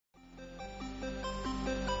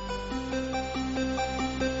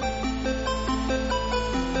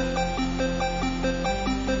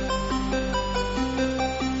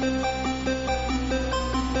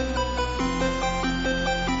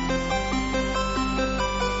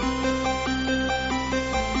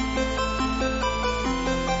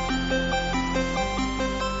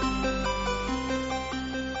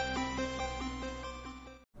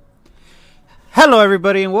Hello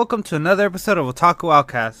everybody and welcome to another episode of Otaku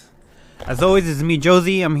Outcast. As always, it's me,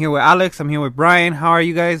 Josie. I'm here with Alex. I'm here with Brian. How are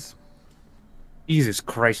you guys? Jesus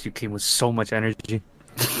Christ, you came with so much energy.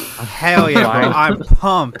 Hell yeah, bro. I'm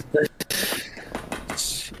pumped.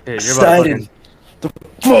 You're Excited. The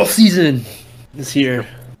fall season is here.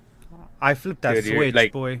 I flipped that Dude, you're switch,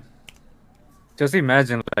 like- boy. Just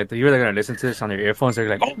imagine, like, you're gonna listen to this on your earphones. They're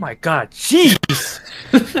like, "Oh my god, jeez!"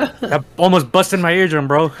 That almost busted my eardrum,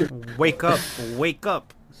 bro. Wake up. Wake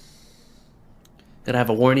up. Gotta have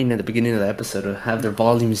a warning at the beginning of the episode to have their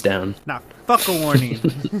volumes down. Nah, fuck a warning.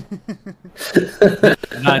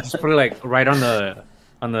 Nah, just put it like right on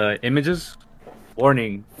the images.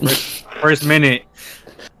 Warning: first minute,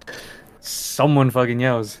 someone fucking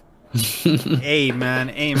yells. Hey man.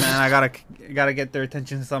 I gotta get their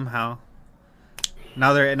attention somehow.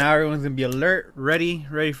 Now everyone's gonna be alert, ready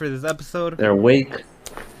for this episode. They're awake.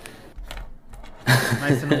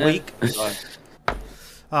 Nice and awake.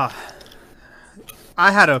 I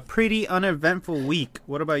had a pretty uneventful week.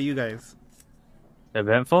 What about you guys?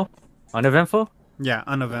 Eventful? Uneventful? Yeah,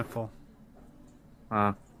 uneventful.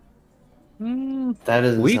 That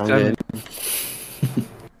doesn't Week, sound good.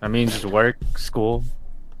 I mean, just work, school.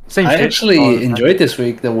 Same I shit all actually the time. enjoyed this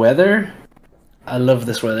week. The weather. I love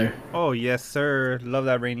this weather. Oh yes, sir. Love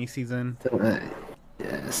that rainy season.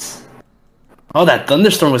 Yes. Oh, that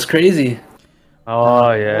thunderstorm was crazy.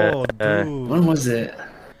 Oh yeah. Oh, dude. When was it?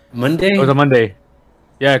 Monday? It was a Monday.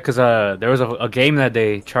 Yeah, because there was a game that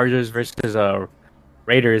day, Chargers versus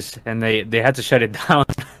Raiders, and they had to shut it down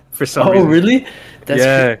for some reason. Oh, really?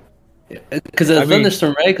 Yeah. Because of the I mean-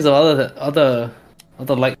 thunderstorm, right? Because of all the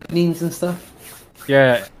lightnings and stuff.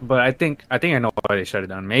 Yeah, but I think I know why they shut it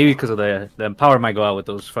down. Maybe because of the power might go out with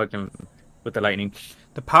the lightning.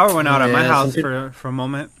 The power went out at my Yeah, house some for a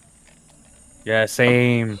moment. Yeah,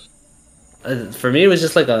 same. For me, it was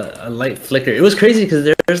just like a light flicker. It was crazy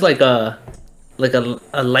because there's like a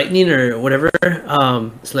lightning or whatever.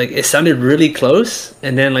 It's like it sounded really close,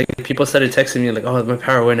 and then like people started texting me like, "Oh, my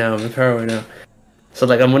power went out. My power went out." So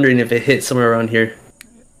like I'm wondering if it hit somewhere around here.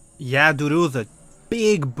 Yeah, dude, it was a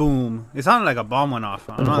big boom. It sounded like a bomb went off.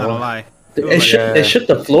 I'm not gonna lie. It shook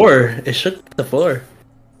the floor. It shook the floor.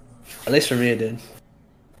 At least for me, it did.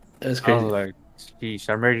 It was I crazy. was like, "Sheesh,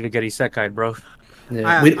 I'm ready to get isekai, bro."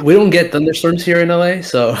 Yeah. We don't get thunderstorms here in LA,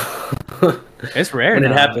 so It's rare when it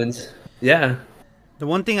now. happens, yeah. The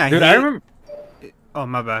one thing I Dude, hate. I remember. Oh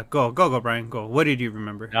my bad. Go, Brian. Go. What did you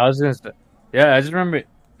remember? I was gonna say, yeah, I just remember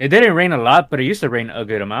it didn't rain a lot, but it used to rain a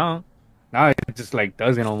good amount. Now it just like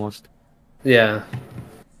doesn't almost. Yeah.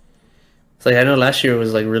 It's like I know last year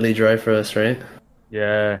was like really dry for us, right?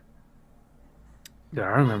 Yeah. Dude, I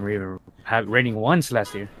remember even raining once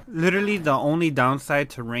last year. Literally, the only downside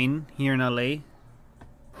to rain here in LA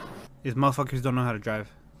is motherfuckers don't know how to drive.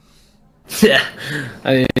 Yeah,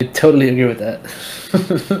 I totally agree with that.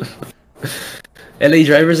 LA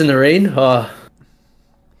drivers in the rain? Oh,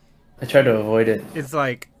 I try to avoid it. It's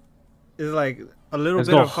like a little Let's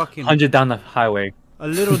bit go of fucking 100 down the highway. a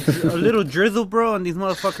little drizzle, bro, and these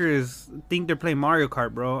motherfuckers think they're playing Mario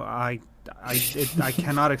Kart, bro. I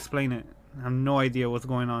cannot explain it. I have no idea what's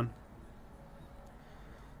going on.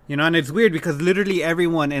 You know, and it's weird because literally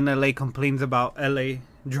everyone in LA complains about LA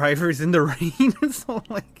drivers in the rain. So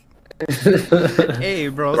like, hey,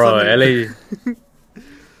 bro. Bro, something-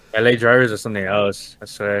 LA drivers are something else. I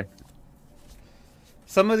swear.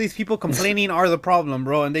 Some of these people complaining are the problem,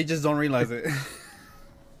 bro, and they just don't realize it.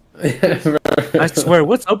 I swear,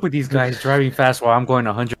 what's up with these guys driving fast while I'm going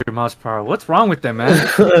 100 miles per hour? What's wrong with them, man?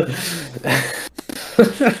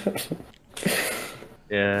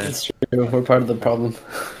 Yeah. It's true. We're part of the problem.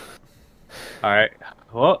 All right.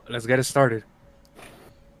 Well, let's get it started.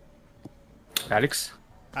 Alex?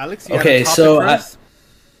 Alex, you Okay, have a topic so for us?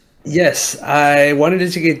 Yes, I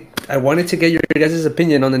wanted to get your guys'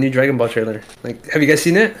 opinion on the new Dragon Ball trailer. Like, have you guys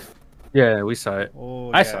seen it? Yeah, we saw it.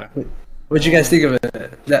 Oh, I saw it. What'd you guys think of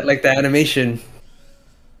it? That like the animation?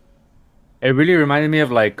 It really reminded me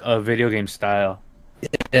of like a video game style.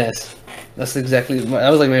 Yes, that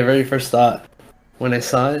was like my very first thought when I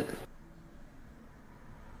saw it.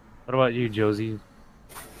 What about you, Josie?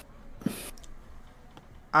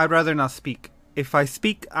 I'd rather not speak. If I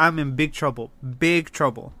speak, I'm in big trouble. Big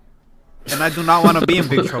trouble. And I do not want to be in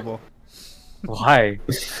big trouble. Why?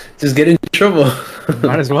 Just get in trouble.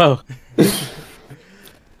 Might as well.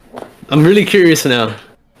 I'm really curious now.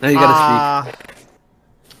 Now you gotta speak.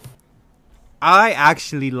 I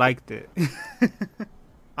actually liked it.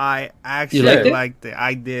 I actually liked it.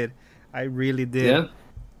 I did. I really did. Yeah.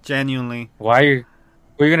 Genuinely. Why are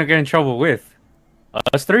you gonna get in trouble with?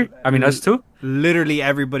 Us three? I mean, us two? Literally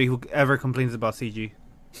everybody who ever complains about CG.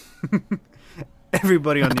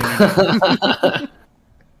 Everybody on the internet.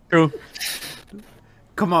 True.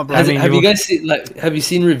 Come on, bro. Have you guys seen have you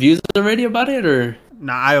seen reviews already about it or?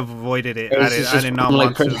 Nah, I avoided it. Or I is this did just not from,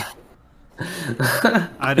 want like, to.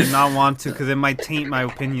 I did not want to because it might taint my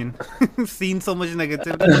opinion. Seeing so much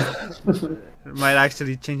negativity might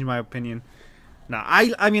actually change my opinion. Nah,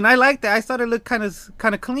 I mean I liked it. I thought it looked kind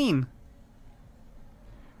of clean.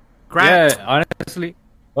 Yeah, honestly.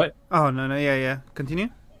 What? Oh no, yeah. Continue.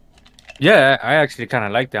 Yeah, I actually kind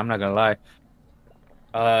of liked it. I'm not gonna lie.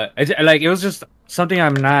 It was just something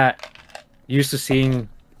I'm not used to seeing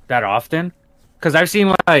that often, because I've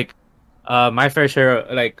seen like my fair share,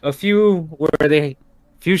 like few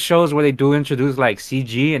shows where they do introduce like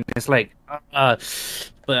CG, and it's like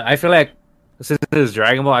but I feel like since this is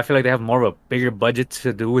Dragon Ball, I feel like they have more of a bigger budget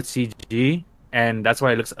to do with CG, and that's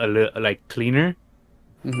why it looks a little like cleaner.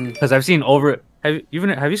 Because I've seen have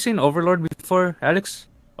you seen Overlord before, Alex?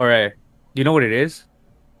 Or you know what it is?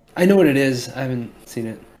 I know what it is. I haven't seen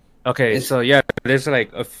it. Okay, so yeah, there's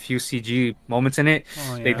like a few CG moments in it.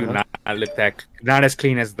 Oh, yeah. They do not look not as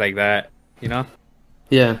clean as like that, you know?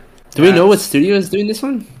 Yeah. Do we know what studio is doing this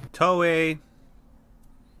one? Toei.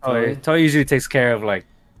 Toei usually takes care of like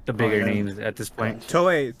the bigger yeah. names at this point.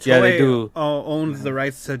 Toei. Yeah, they do. Owns the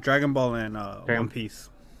rights to Dragon Ball and One Piece.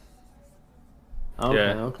 Okay,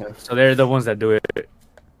 Yeah. okay. So they're the ones that do it.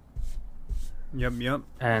 Yep.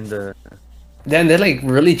 And Then they're like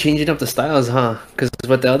really changing up the styles, huh? Because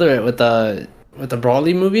with the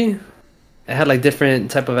Brawly movie, it had like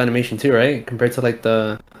different type of animation too, right? Compared to like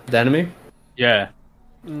the anime. yeah.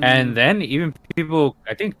 And then even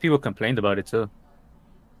I think people complained about it too.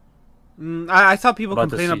 I saw people About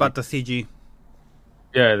the complain CG. about the CG.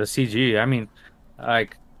 Yeah, the CG. I mean,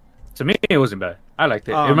 like to me, it wasn't bad. I liked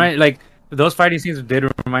it. Like those fighting scenes did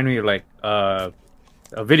remind me of like a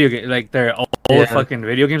video game, like their old fucking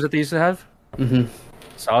video games that they used to have. Mm-hmm.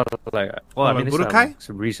 So I was like, well, I like mean, Budokai? it's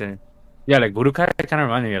recent. Yeah, like Budokai kind of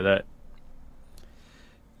reminded me of that.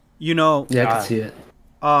 You know, Yeah, I can see it.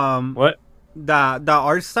 What? the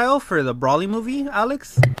art style for the Brawly movie,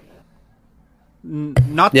 Alex?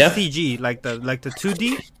 Not the CG, like the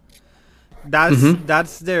 2D.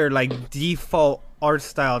 That's their like default art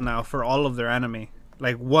style now for all of their anime.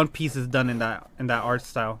 Like One Piece is done in that art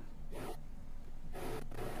style.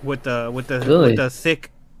 With the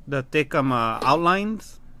thick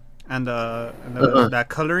outlines and that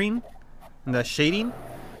coloring and the shading.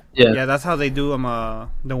 Yeah, that's how they do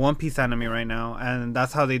the One Piece anime right now, and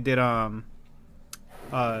that's how they did Dragon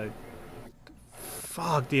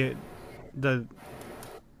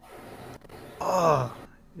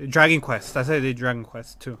Quest. That's how they did Dragon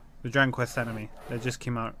Quest too. The Dragon Quest anime that just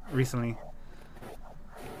came out recently.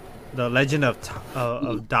 The Legend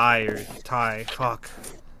of Dai or Tai. Fuck,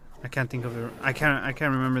 I can't think of it. I can't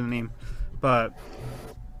remember the name, but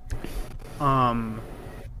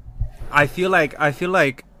I feel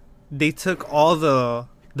like they took all the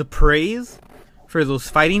praise for those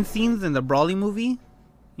fighting scenes in the Brawly movie,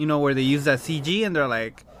 you know, where they use that CG, and they're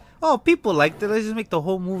like, "Oh, people liked it. Let's just make the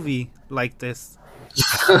whole movie like this."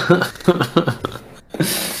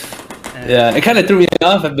 Yeah, it kind of threw me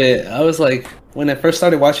off a bit. I was like, when I first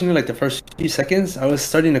started watching it, like the first few seconds, I was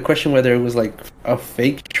starting to question whether it was like a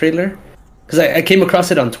fake trailer, because I came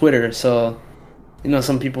across it on Twitter. So, you know,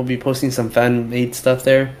 some people be posting some fan made stuff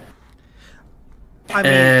there. I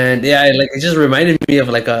mean, and yeah, it just reminded me of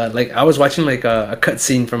like I was watching like a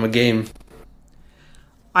cutscene from a game.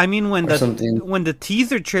 I mean, when the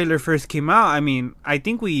teaser trailer first came out, I mean, I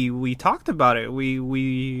think we talked about it. We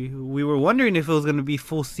were wondering if it was gonna be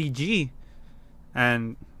full CG,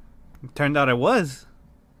 and it turned out it was.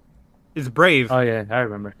 It's brave. Oh yeah, I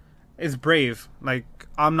remember. It's brave. Like,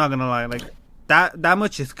 I'm not gonna lie. Like that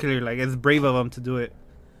much is clear. Like, it's brave of them to do it.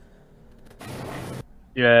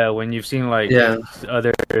 Yeah, when you've seen like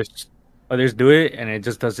others do it and it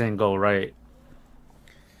just doesn't go right.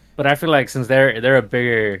 But I feel like since they're a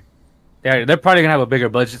bigger, they're probably gonna have a bigger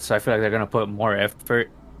budget, so I feel like they're gonna put more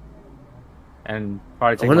effort and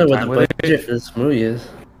probably take more time with it. I wonder what the budget for this movie is.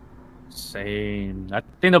 Same. I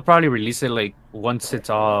think they'll probably release it like once it's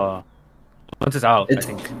out. I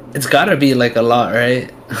think it's gotta be like a lot,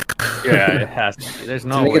 right? Yeah, it has to be. There's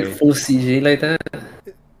no to make way. it full CG like that.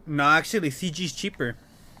 No, actually, CG's cheaper.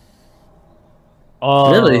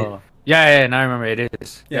 Oh, really? Yeah. Now I remember it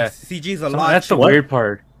is. Yeah, CG's a lot. That's cheaper. The weird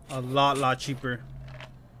part. A lot cheaper.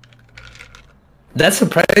 That's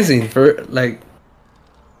surprising for like.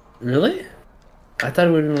 Really? I thought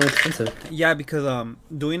it would be more expensive. Yeah, because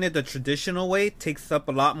doing it the traditional way takes up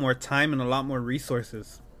a lot more time and a lot more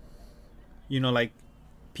resources. You know, like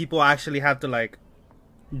people actually have to like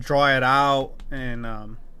draw it out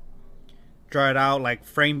and draw it out like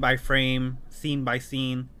frame by frame, scene by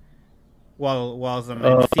scene. While in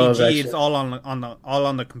CG gotcha. it's all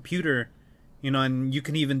on the computer, you know, and you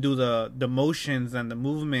can even do the motions and the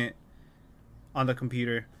movement on the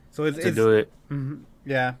computer. So it's do it.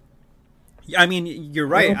 Yeah. I mean, you're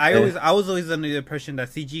right. Okay. I was always under the impression that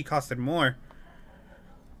CG costed more.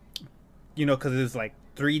 You know, because it's like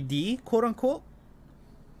 3D, quote unquote.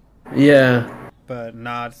 Yeah. But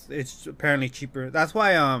nah, it's apparently cheaper. That's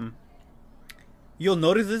why you'll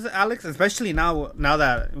notice this, Alex, especially now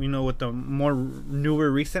that you know with the more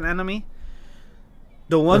newer recent anime,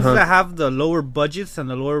 the ones that have the lower budgets and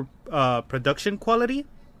the lower production quality,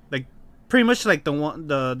 like pretty much like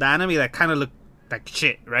the anime that kind of look like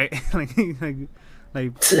shit, right? like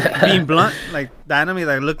being blunt, like the anime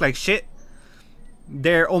that look like shit,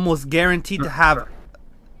 they're almost guaranteed to have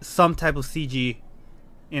some type of CG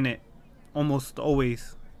in it, almost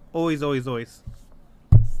always.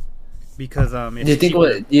 Because it's Do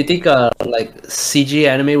you think cheaper. like CG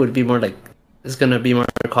anime would be more like is gonna be more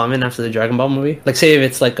common after the Dragon Ball movie? Like, say if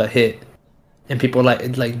it's like a hit and people like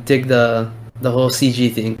dig the whole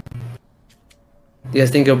CG thing. Do you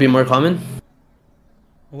guys think it'll be more common?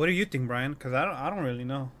 What do you think, Brian? Because I don't really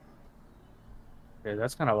know. Yeah,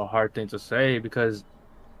 that's kind of a hard thing to say because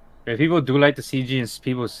if people do like the CG and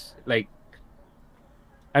people's like,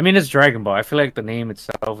 I mean, it's Dragon Ball. I feel like the name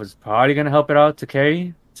itself is probably gonna help it out to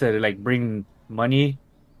like bring money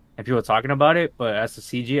and people talking about it. But as the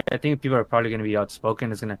CG, I think people are probably gonna be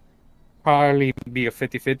outspoken. It's gonna probably be a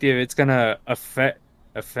 50-50 if it's gonna affect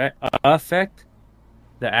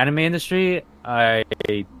the anime industry. I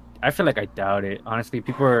feel like I doubt it. Honestly,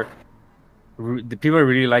 people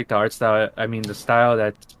really like the art style. I mean, the style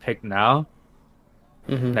that's picked now,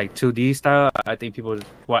 like 2D style. I think people.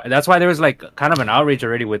 That's why there was like kind of an outrage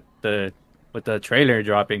already with the trailer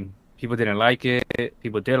dropping. People didn't like it.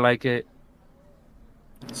 People did like it.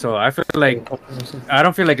 So I feel like I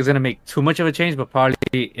don't feel like it's gonna make too much of a change, but probably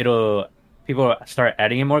people start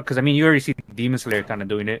adding it more because I mean you already see Demon Slayer kind of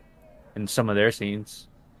doing it in some of their scenes.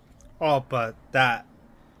 Oh, but that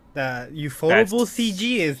ufotable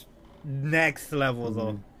CG is next level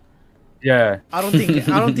though. Yeah, I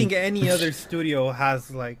don't think any other studio has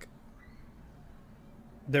like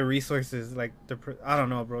the resources like I don't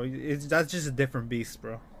know, bro. That's just a different beast,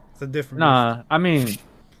 bro. It's a different beast. I mean,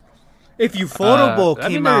 if ufotable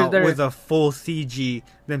came out there... with a full CG,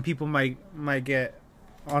 then people might get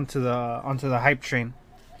onto the hype train.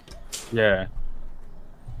 Yeah,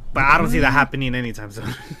 but I don't see that happening anytime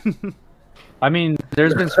soon. I mean,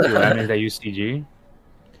 there's been some animes that use CG.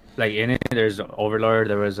 Like in it, there's Overlord.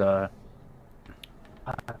 There was another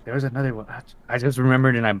one. I just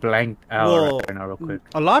remembered and I blanked out right now real quick.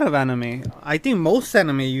 A lot of anime. I think most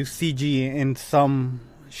anime use CG in some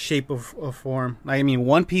shape of form. I mean,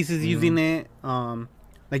 One Piece is using it.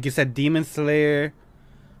 Like you said, Demon Slayer.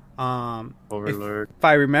 Overlord. If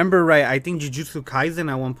I remember right, I think Jujutsu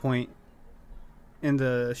Kaisen at one point in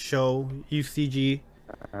the show used CG.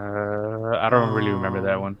 I don't really remember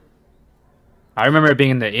that one. I remember it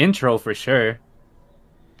being in the intro for sure.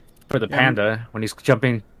 For the panda when he's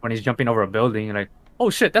jumping over a building, you're like, oh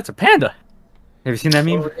shit, that's a panda. Have you seen that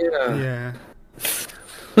meme? Oh, yeah.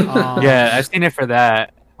 Yeah, I've seen it for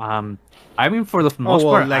that. I mean, for the most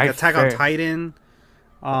part, like Attack on Titan.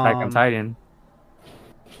 Attack on Titan.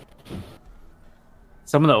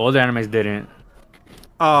 Some of the older animes didn't.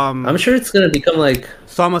 I'm sure it's gonna become like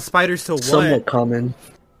Sama Spider So What? Somewhat common.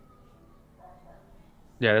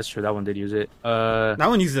 Yeah, that's true. That one did use it. That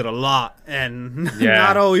one used it a lot, and yeah.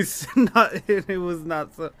 not always. It was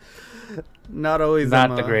not so. Not always.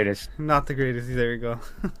 Not the greatest. Not the greatest. There you go.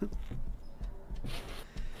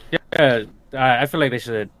 Yeah, I feel like they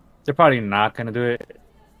should. They're probably not gonna do it.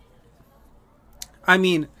 I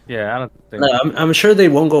mean, yeah, I don't think. No, I'm sure they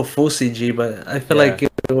won't go full CG, but I feel like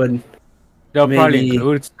it would. They'll probably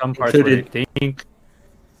include some parts where they think.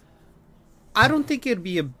 I don't think it'd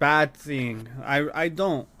be a bad thing. I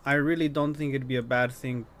don't. I really don't think it'd be a bad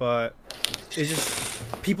thing, but it's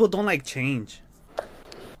just people don't like change.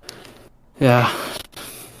 Yeah.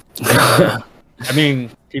 I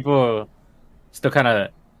mean, people still kind of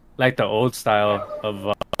like the old style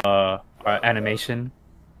of animation.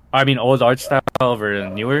 I mean, old art style over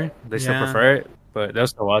newer. They still prefer it, but they'll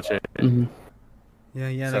still watch it. Mm-hmm.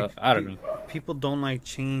 Yeah. So, like, I don't know. People don't like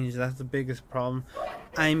change. That's the biggest problem.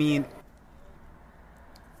 I mean,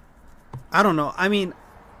 I don't know. I mean,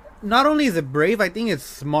 not only is it brave, I think it's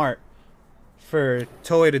smart for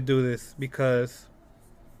Toei to do this because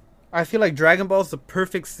I feel like Dragon Ball is the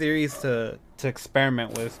perfect series to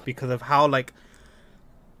experiment with because of how like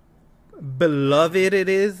beloved it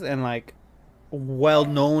is and like well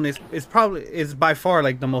known. It's probably is by far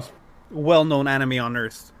like the most well known anime on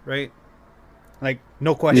Earth, right? Like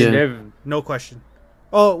no question, Yeah. no question.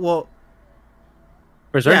 Oh well,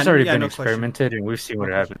 Berserk's already been no experimented, and we've seen what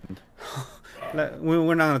happened.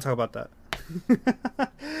 We're not gonna talk about that.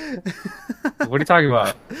 What are you talking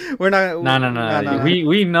about? We're not. No.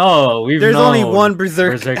 We know. There's only one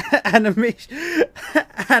Berserk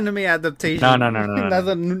anime adaptation. No. That's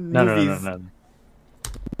a movies. No.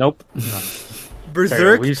 Nope. No.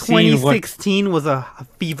 Berserk 2016 was a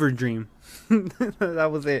fever dream.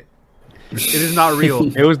 That was it. It is not real.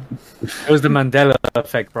 It was the Mandela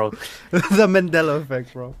effect, bro. The Mandela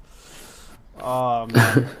effect, bro. Oh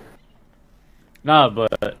man. No,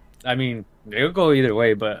 but I mean, it'll go either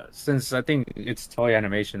way. But since I think it's toy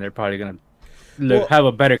animation, they're probably gonna have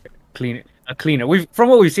a better cleaner. From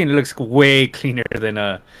what we've seen, it looks way cleaner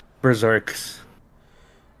than Berserk's.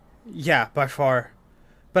 Yeah, by far.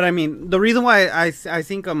 But I mean, the reason why I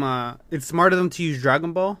think it's smart of them to use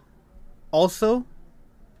Dragon Ball, also,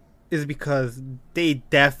 is because they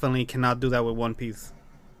definitely cannot do that with One Piece.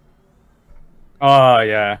 Oh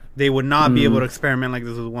yeah, they would not be able to experiment like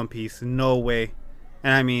this with One Piece. No way.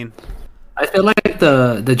 And I mean, I feel like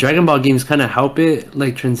the Dragon Ball games kind of help it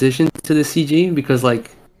like transition to the CG because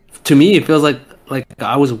like to me it feels like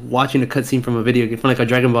I was watching a cutscene from a video game, from like a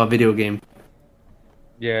Dragon Ball video game.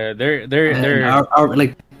 Yeah, they're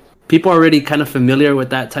like people are already kind of familiar with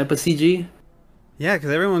that type of CG. Yeah, because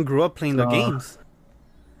everyone grew up playing the games.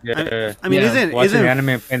 Yeah, I mean, isn't anime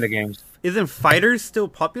and playing the games? Isn't Fighters still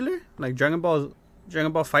popular? Like Dragon Ball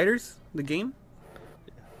Fighters, the game.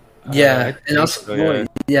 Yeah, and also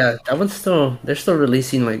that one's still they're still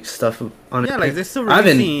releasing like stuff on it. Yeah, like they're still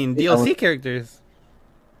releasing DLC characters.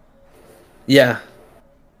 Yeah.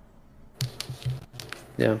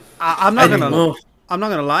 I'm not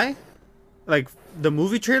gonna lie. Like the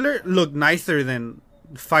movie trailer looked nicer than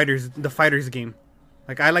the Fighters game.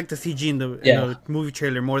 Like I like the CG in the movie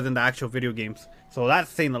trailer more than the actual video games. So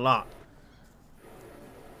that's saying a lot.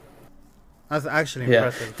 That's actually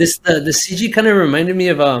impressive. The CG kind of reminded me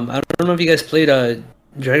of I don't know if you guys played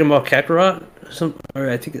Dragon Ball Kakarot or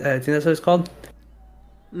I think that's what it's called.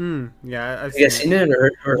 Yeah, you guys seen it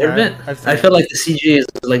or heard of it? I feel like the CG is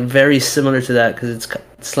like very similar to that because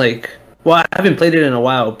it's like, well, I haven't played it in a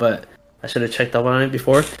while, but I should have checked up on it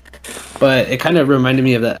before. But it kind of reminded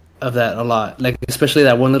me of that a lot, like especially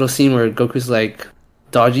that one little scene where Goku's like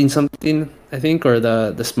dodging something, I think, or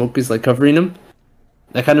the smoke is like covering him.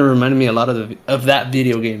 That kind of reminded me a lot of that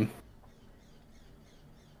video game.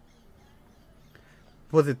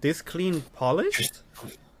 Was it this clean polished?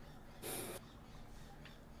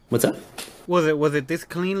 What's up? Was it this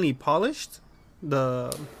cleanly polished?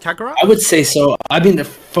 The Kakarot? I would say so. I mean,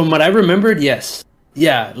 from what I remembered, yes.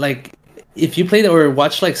 Yeah, like if you played it or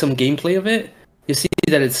watch like some gameplay of it, you see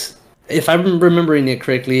that it's, if I'm remembering it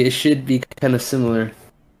correctly, it should be kind of similar.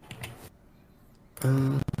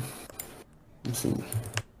 Let's see.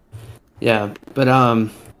 Yeah, but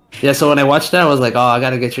yeah. So when I watched that, I was like, "Oh, I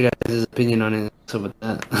gotta get your guys' opinion on it." So with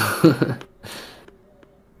that,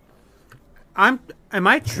 Am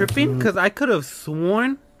I tripping? Because I could have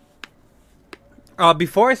sworn.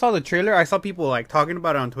 Before I saw the trailer, I saw people like talking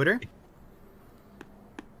about it on Twitter,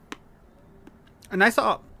 and I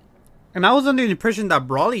was under the impression that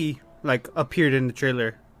Brawly like appeared in the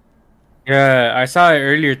trailer. Yeah, I saw it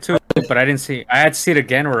earlier too, but I didn't see. I had to see it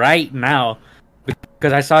again right now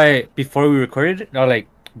because I saw it before we recorded. I was like,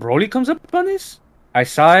 Broly comes up on this. I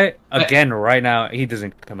saw it again right now. He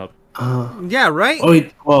doesn't come up. Yeah, right. Oh,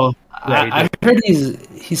 well, yeah, I heard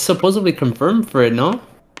he's supposedly confirmed for it. No,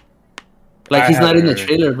 like he's not in the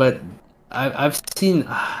trailer, but I've seen.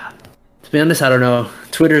 To be honest, I don't know.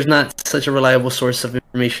 Twitter's not such a reliable source of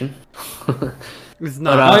information. It's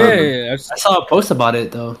not. I saw a post about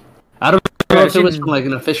it though. I don't know if it was from like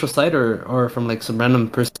an official site or from like some random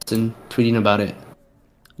person tweeting about it.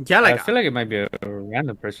 Yeah, like I feel like it might be a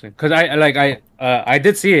random person because I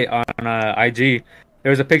did see it on IG. There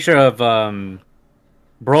was a picture of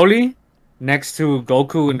Broly next to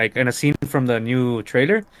Goku in a scene from the new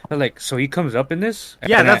trailer. I was like, so he comes up in this?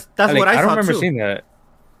 Yeah, that's what I saw. I don't remember seeing that.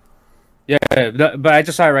 Yeah, but I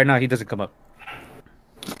just saw it right now. He doesn't come up.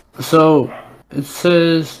 So it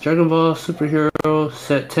says Dragon Ball Superhero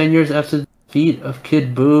set 10 years after the defeat of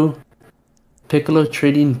Kid Buu, Piccolo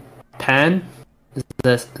trading Pan. Is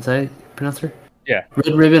that how you pronounce her? Yeah.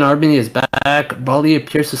 Red Ribbon Army is back. Broly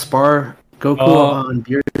appears to spar Goku on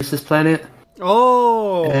Beerus' planet.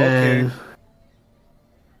 Oh, okay.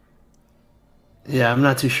 Yeah, I'm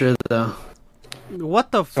not too sure though.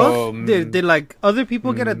 What the fuck? Did like other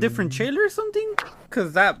people get a different trailer or something?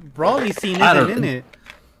 Cause that Brawly scene isn't in it.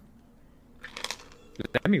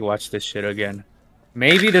 let me watch this shit again.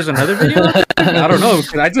 Maybe there's another video. I don't know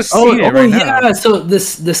because I just seen it right now. Yeah. So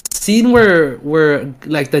this scene where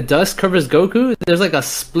like the dust covers Goku, there's like a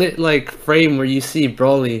split like frame where you see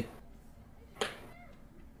Broly.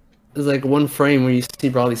 There's like one frame where you see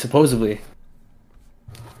Broly supposedly.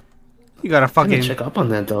 You gotta fucking check up on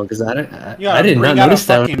that though, because I did not notice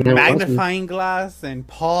that. Fucking magnifying glass and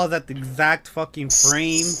pause at the exact fucking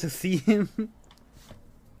frame to see him.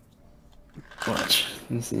 Watch.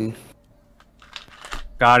 Let me see.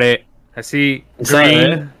 Got it. I see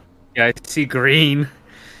green. Yeah, I see green.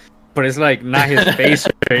 But it's like not his face.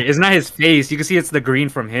 It's not his face. You can see it's the green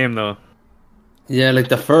from him though. Yeah, like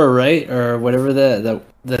the fur, right? Or whatever the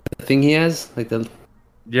thing he has, like the.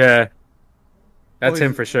 Yeah. That's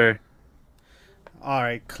him for sure. All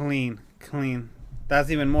right, clean.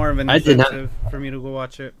 That's even more of an incentive for me to go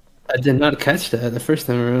watch it. I did not catch that the first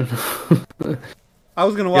time around. I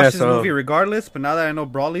was gonna watch this movie regardless, but now that I know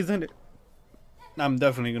Broly's in it, I'm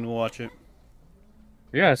definitely gonna watch it.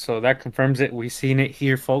 Yeah, so that confirms it. We seen it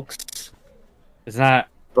here, folks. It's not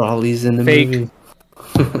Broly's in the fake. movie.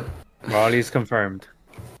 Broly's confirmed.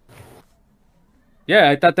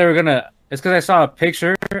 Yeah, I thought they were gonna. It's because I saw a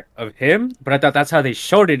picture of him, but I thought that's how they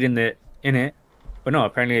showed it in it. But no,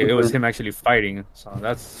 apparently it was him actually fighting. So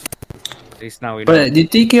that's at least now we know. But do you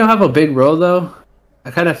think he'll have a big role though?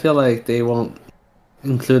 I kind of feel like they won't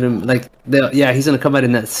include him. Like, yeah, he's gonna come out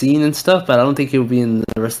in that scene and stuff, but I don't think he'll be in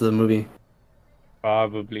the rest of the movie.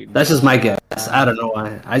 Probably. That's just my guess. I don't know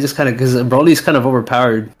why. I just kind of because Broly's kind of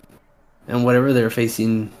overpowered, and whatever they're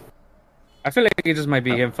facing. I feel like it just might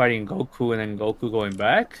be him fighting Goku and then Goku going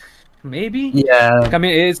back. Maybe. Yeah. I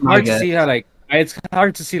mean, it's hard to see how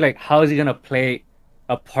how is he gonna play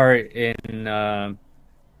a part in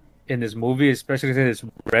this movie, especially since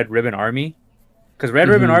it's Red Ribbon Army, because Red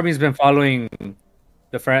Ribbon Army's been following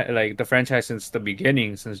the franchise since the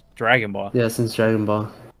beginning, since Dragon Ball. Yeah, since Dragon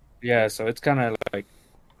Ball. Yeah, so it's kind of like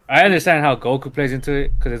I understand how Goku plays into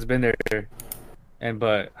it because it's been there,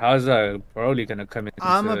 but how's Broly gonna come into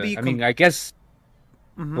it? I mean, I guess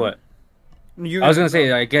what I was gonna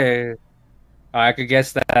say, I could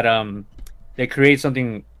guess that they create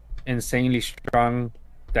something insanely strong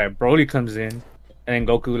that Broly comes in, and then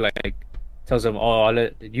Goku like tells him, "Oh, I'll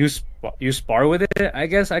let you spar with it." I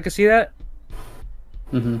guess I could see that.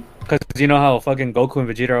 Because you know how fucking Goku and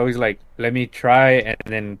Vegeta are always like, "Let me try, and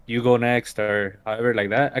then you go next," or however like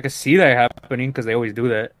that. I could see that happening because they always do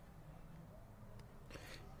that.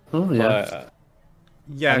 Oh yeah. But,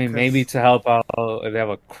 yeah, I mean, maybe to help out if they have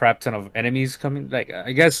a crap ton of enemies coming. Like,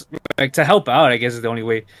 I guess, like to help out, I guess is the only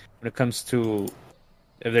way when it comes to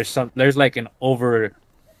if there's like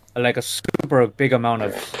a super big amount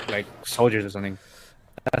of like soldiers or something.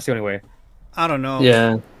 That's the only way. I don't know.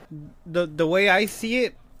 Yeah. The way I see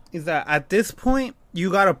it is that at this point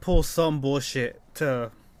you gotta pull some bullshit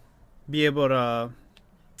to be able to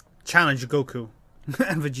challenge Goku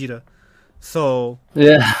and Vegeta. So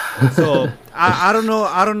yeah. So I don't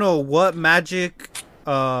know what magic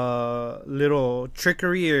little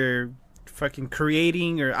trickery or fucking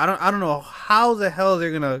creating or I don't know how the hell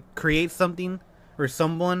they're gonna create something or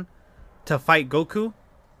someone to fight Goku.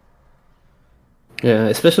 Yeah,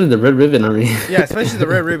 especially the Red Ribbon Army. Yeah, especially the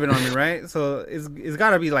Red Ribbon Army, right? So it's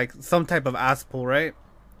gotta be like some type of ass pull, right?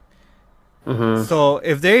 So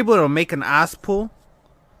if they're able to make an ass pull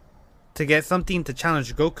to get something to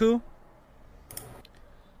challenge Goku,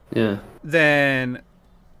 yeah, then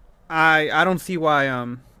I don't see why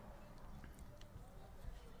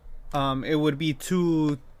it would be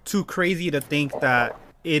too crazy to think that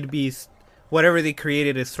it'd be whatever they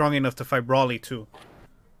created is strong enough to fight Broly too.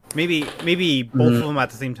 Maybe both of them at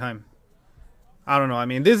the same time. I don't know. I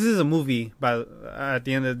mean, this is a movie, but at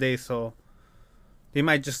the end of the day, so they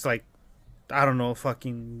might just like, I don't know,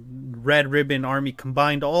 fucking Red Ribbon Army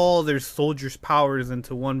combined all their soldiers' powers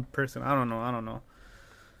into one person. I don't know. I don't know.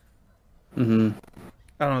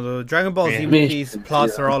 The Dragon Ball Z movies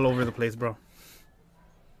plots are all over the place, bro.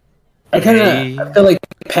 I feel like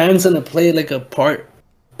Pan's gonna play like a part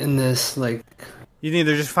in this, like. You think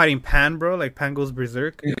they're just fighting Pan, bro? Like Pan goes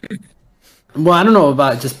berserk? Well, I don't know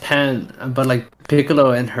about just Pan, but like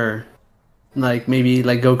Piccolo and her. Like maybe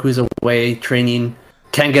like Goku's away training,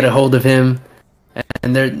 can't get a hold of him,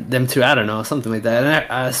 and them two, I don't know, something like that.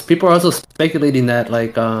 And people are also speculating that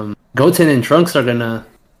like Goten and Trunks are gonna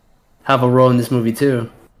have a role in this movie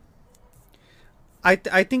too. I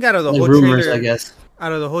think out of the like whole rumors, trailer, I guess.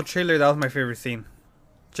 Out of the whole trailer, that was my favorite scene.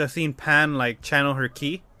 Just seeing Pan like channel her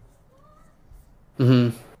ki.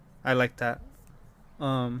 I like that.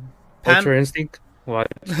 Pan... Ultra Instinct? What?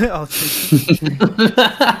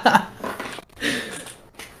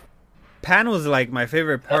 Pan was like my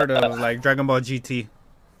favorite part of like Dragon Ball GT.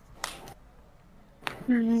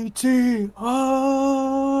 GT.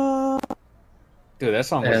 Oh. Dude, that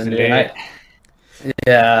song was lit.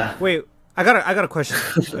 Yeah. Wait, I got a question.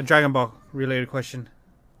 A Dragon Ball related question.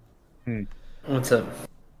 What's up?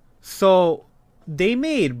 So they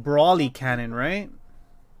made Brawly canon, right?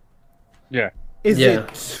 Yeah. Is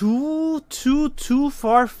it too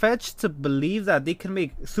far fetched to believe that they can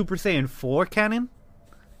make Super Saiyan 4 canon?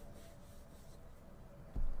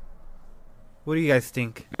 What do you guys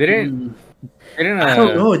think? I don't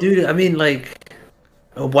know, dude. I mean, like,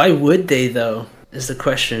 why would they though? Is the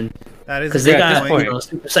question. That is because they got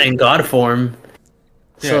Super Saiyan God form.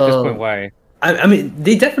 Yeah, so, at this point, why? I mean,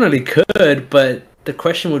 they definitely could, but the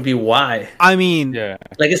question would be why. I mean,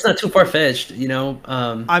 like it's not too far fetched, you know.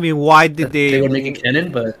 I mean, why did they? They would make it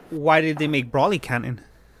canon, but why did they make Brawly canon?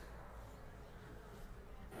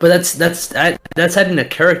 But that's adding a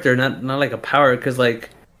character, not like a power. Because like,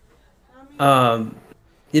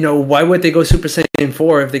 you know, why would they go Super Saiyan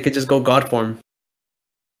 4 if they could just go God form?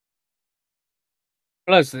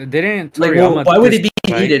 Plus, they didn't. Like, well, why would it be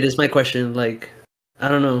needed? Is my question. Like, I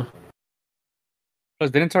don't know. Plus,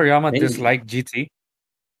 didn't Toriyama dislike GT?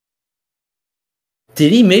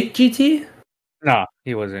 Did he make GT? No,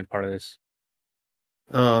 he wasn't part of this.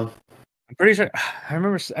 I'm pretty sure. I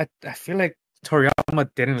remember. I feel like Toriyama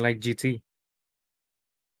didn't like GT.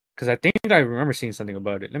 Because I think I remember seeing something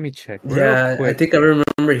about it. Let me check. Yeah, I think I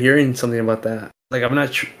remember hearing something about that. Like, I'm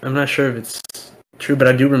not sure if it's true, but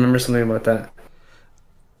I do remember something about that.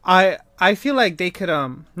 I feel like they could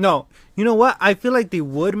no, you know what? I feel like they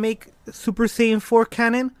would make Super Saiyan 4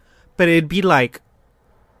 canon, but it'd be like,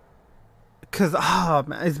 cause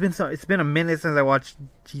man, it's been a minute since I watched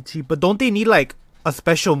GT. But don't they need like a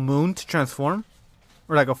special moon to transform,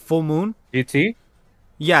 or like a full moon? GT?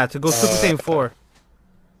 Yeah, to go Super Saiyan 4.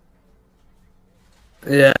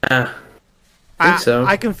 Yeah, I think so.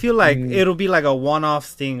 I can feel like it'll be like a one-off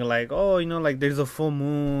thing, like, oh, you know, like there's a full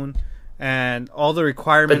moon and all the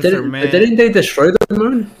requirements are met. But didn't they destroy the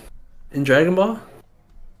moon in Dragon Ball?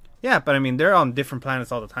 Yeah, but I mean, they're on different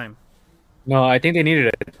planets all the time. No, I think they needed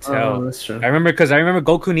a tail. Oh, that's true. I remember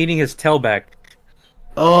Goku needing his tail back.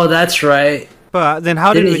 Oh, that's right. But then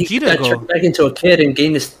how did Vegeta he got turned back into a kid and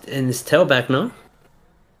gained his tail back? No.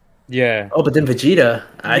 Yeah. Oh, but then Vegeta.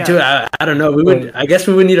 I don't know. I guess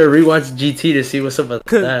we would need to rewatch GT to see what's up with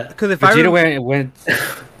that. Because if Vegeta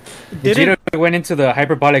went into the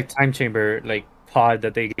hyperbolic time chamber like pod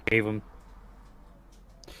that they gave him.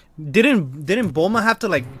 Didn't Bulma have to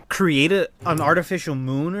like create an artificial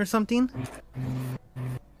moon or something?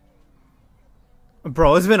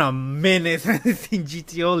 Bro, it's been a minute since I've seen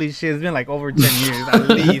GT. Holy shit, it's been like over 10 years at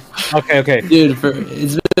least. Okay. Dude,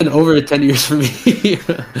 it's been over 10 years for me.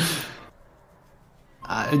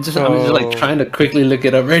 I'm just like trying to quickly look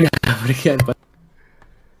it up right now, but again,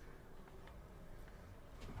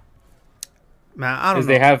 man, I don't know.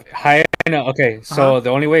 They have high. Okay, so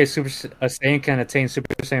the only way a Saiyan can attain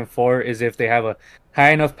Super Saiyan 4 is if they have a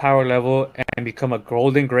high enough power level and become a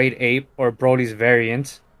Golden Grade Ape or Broly's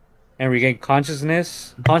variant, and regain conscious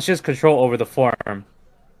control over the form.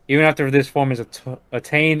 Even after this form is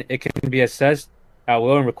attained, it can be assessed at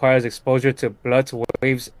will and requires exposure to blood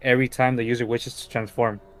waves every time the user wishes to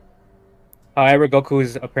transform. However, Goku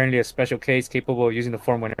is apparently a special case capable of using the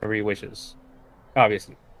form whenever he wishes.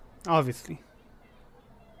 Obviously.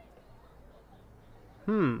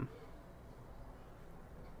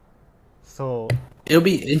 So it'll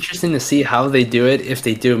be interesting to see how they do it if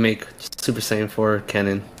they do make Super Saiyan 4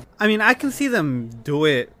 canon. I mean, I can see them do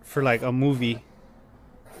it for like a movie.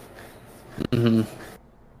 Cause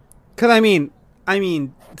I mean,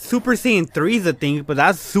 Super Saiyan 3 is a thing, but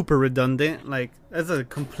that's super redundant. Like, that's a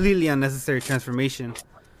completely unnecessary transformation.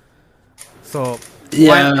 So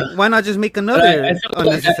why not just make another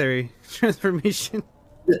unnecessary transformation?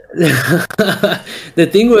 The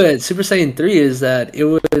thing with Super Saiyan 3 is that it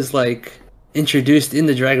was like introduced in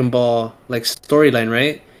the Dragon Ball like storyline,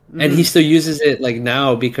 right? And he still uses it like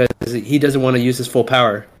now because he doesn't want to use his full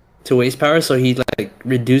power to waste power, so he like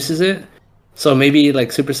reduces it. So maybe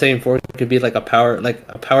like Super Saiyan 4 could be like a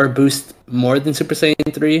power boost more than Super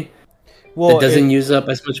Saiyan 3. Well, that doesn't use up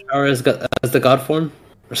as much power as the God form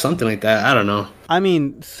or something like that. I don't know. I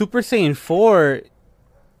mean, Super Saiyan 4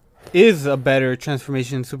 is a better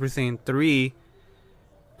transformation than Super Saiyan 3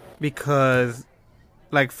 because,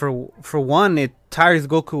 like, for one, it tires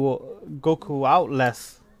Goku out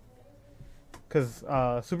less. Because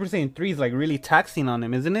Super Saiyan 3 is like really taxing on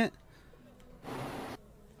him, isn't it?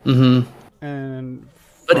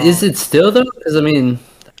 But is it still though? Because I mean,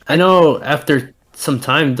 I know after some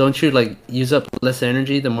time. Don't you like use up less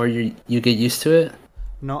energy the more you get used to it?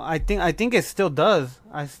 No, I think it still does.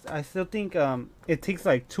 I still think it takes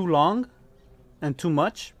like too long and too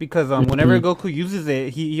much because whenever Goku uses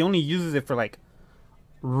it, he only uses it for like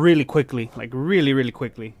really quickly, like really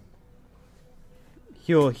quickly.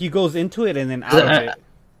 He goes into it and then out of it.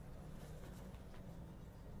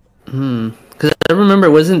 Because I remember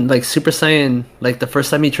it wasn't like Super Saiyan, like the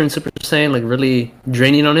first time he turned Super Saiyan, like really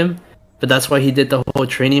draining on him. But that's why he did the whole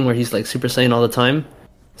training where he's like Super Saiyan all the time,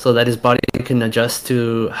 so that his body can adjust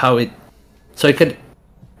to how it, so it could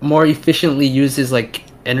more efficiently use his like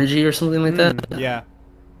energy or something like that.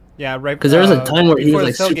 Yeah, right. Because there was a time where he was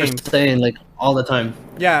like Cell Super games. Saiyan like all the time.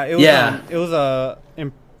 Yeah, it was. Yeah. It was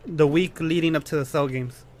the week leading up to the Cell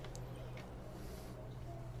games.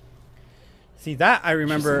 See, that I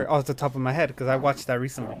remember off the top of my head because I watched that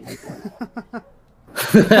recently. I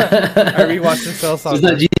rewatched the Cell Saga. It's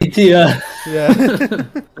not GT, Yeah.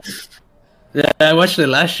 Yeah, I watched it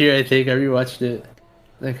last year. I think I rewatched it.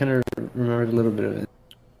 I kind of remembered a little bit of it.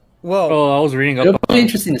 Well, I was reading up. It'll be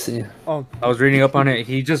interesting to see. Oh, I was reading up on it.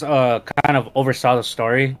 He just kind of oversaw the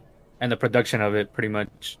story and the production of it pretty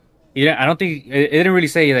much. I don't think it didn't really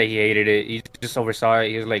say that he hated it. He just oversaw it.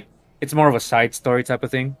 He was like, it's more of a side story type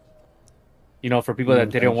of thing. You know, for people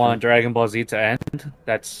that didn't want Dragon Ball Z to end,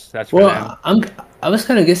 that's for them. I was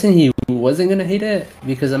kind of guessing he wasn't gonna hate it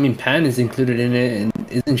because I mean Pan is included in it, and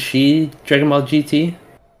isn't she Dragon Ball GT?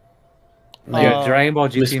 Yeah, Dragon Ball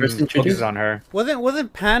was GT first focuses introduced? on her.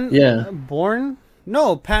 wasn't Pan born?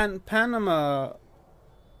 No, Pan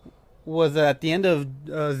was at the end of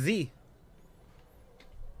Z.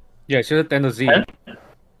 Yeah, she was at the end of Z. Pan?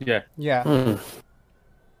 Yeah. Yeah.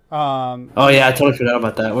 Oh yeah, I totally forgot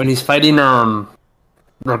about that. When he's fighting the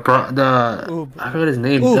Oob. I forgot his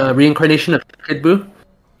name. Oob. The reincarnation of Kid Buu.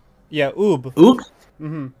 Yeah, Oob. Oob.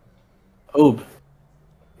 Mm-hmm. Oob.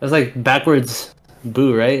 That's like backwards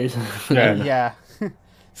Boo, right? Yeah. Yeah.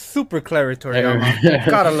 Super clever Toriyama.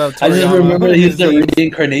 Gotta love Toriyama. I just remember he's the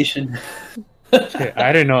reincarnation. Shit,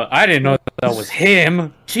 I didn't know that was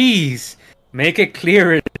him. Jeez, make it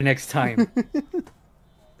clearer next time.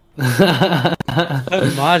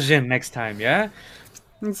 Imagine next time, yeah.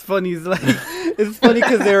 It's funny. It's funny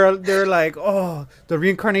because they're like, oh, the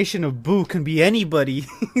reincarnation of Boo can be anybody.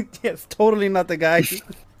 Yes, totally not the guy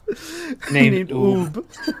named Oob.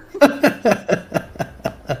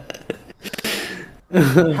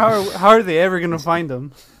 How are they ever gonna find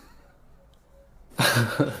him?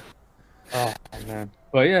 Oh man,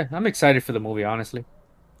 but yeah, I'm excited for the movie. Honestly,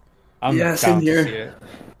 I'm Yeah, down same to here. see it.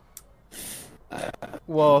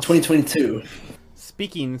 Well, 2022.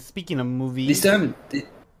 speaking of movies. This time.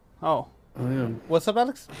 Oh, Oh yeah. what's up,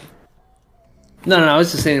 Alex? No, I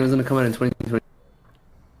was just saying it was gonna come out in 2020.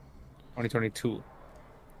 2022.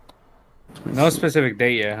 No specific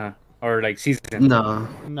date yet, huh? Or like season? No.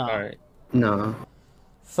 No. All right. No.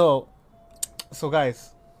 So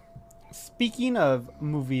guys, speaking of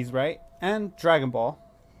movies, right? And Dragon Ball.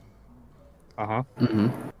 Uh-huh.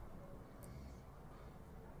 Mm-hmm.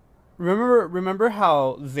 Remember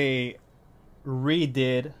how they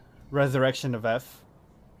redid Resurrection of F?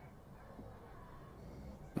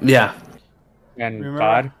 Yeah. And Remember?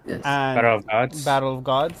 God, Yes. And Battle of Gods. Battle of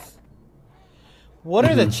Gods. What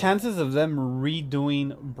are the chances of them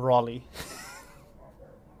redoing Brawly?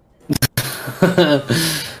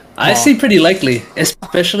 I see pretty likely,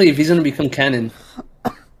 especially if he's gonna become canon.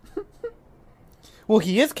 Well,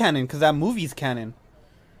 he is canon because that movie's canon.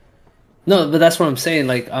 No, but that's what I'm saying.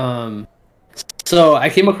 Like, so I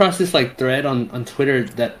came across this like thread on Twitter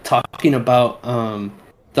that talking about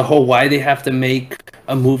the whole why they have to make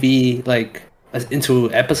a movie like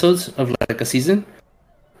into episodes of like a season,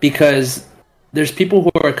 because there's people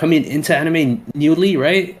who are coming into anime newly,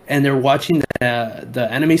 right? And they're watching the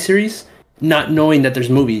anime series, not knowing that there's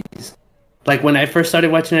movies. Like when I first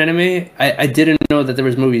started watching anime, I didn't know that there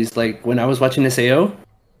was movies. Like when I was watching SAO,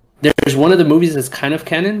 there's one of the movies that's kind of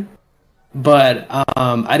canon, but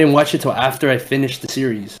I didn't watch it till after I finished the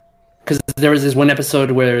series. Because there was this one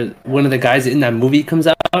episode where one of the guys in that movie comes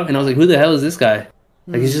out, and I was like, who the hell is this guy?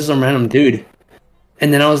 Like, he's just some random dude.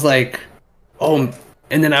 And then I was like, oh,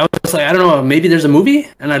 and then I was like, I don't know, maybe there's a movie?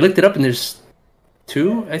 And I looked it up, and there's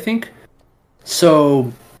 2, I think.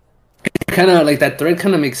 So, kind of like that thread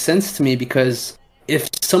kind of makes sense to me, because if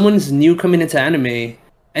someone's new coming into anime,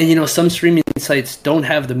 and you know, some streaming sites don't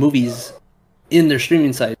have the movies in their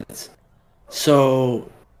streaming sites, so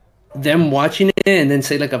them watching it and then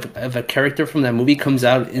say like if a character from that movie comes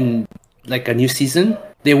out in like a new season,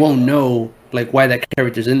 they won't know like why that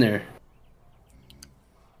character's in there.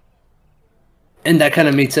 And that kind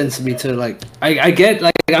of made sense to me too. Like I get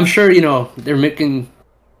like I'm sure they're making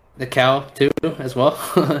the cow too as well.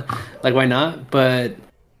 Like why not? But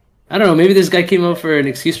I don't know. Maybe this guy came up for an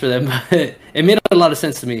excuse for them, but it made a lot of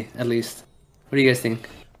sense to me, at least. What do you guys think?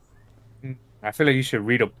 I feel like you should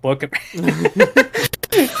read a book.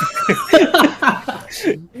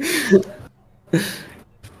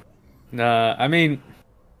 Nah, I mean,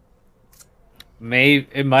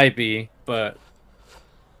 it might be, but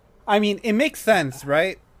I mean, it makes sense,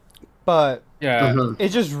 right? But yeah,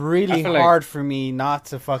 it's just really hard for me not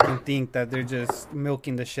to fucking think that they're just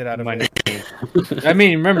milking the shit out of money. it. I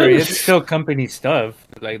mean, remember, it's still company stuff.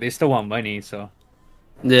 Like, they still want money, so.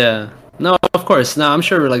 Yeah. No, of course. No, I'm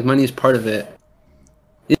sure like money is part of it.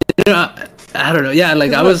 I don't know. Yeah,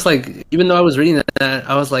 like I was like, even though I was reading that,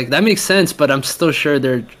 I was like, that makes sense, but I'm still sure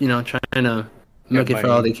they're trying to milk it for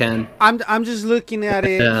all they can. I'm just looking at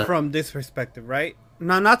it from this perspective, right?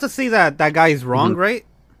 Now, not to say that guy is wrong, right?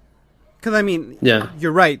 Because I mean,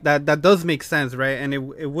 you're right. That does make sense, right? And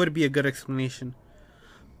it would be a good explanation.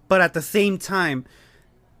 But at the same time,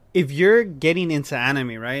 if you're getting into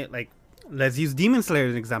anime, right? Like, let's use Demon Slayer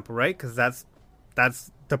as an example, right? Because that's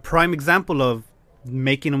the prime example of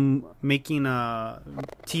making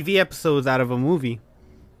TV episodes out of a movie.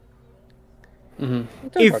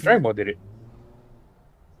 If Dragonball did it.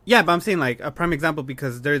 Yeah, but I'm saying like a prime example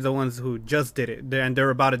because they're the ones who just did it, and they're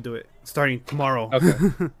about to do it starting tomorrow. Okay.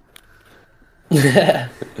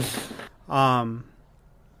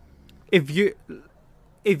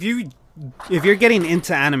 If you're getting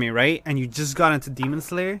into anime, right, and you just got into Demon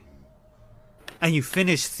Slayer, and you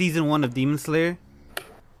finished season 1 of Demon Slayer,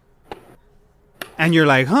 and you're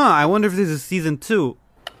like, I wonder if this is season 2.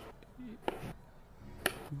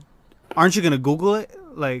 Aren't you gonna Google it?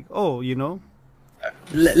 Like, let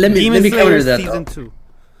me counter that. Season 2.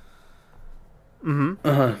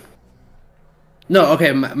 No,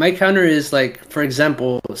 okay. My counter is like, for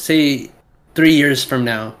example, say 3 years from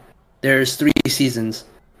now, there's 3 seasons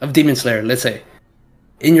of Demon Slayer, let's say,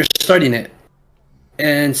 and you're starting it,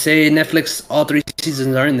 and say Netflix, all 3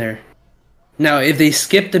 seasons are in there. Now, if they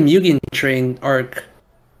skip the Mugen Train arc,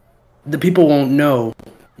 the people won't know.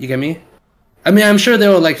 You get me? I mean, I'm sure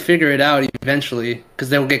they'll like figure it out eventually, because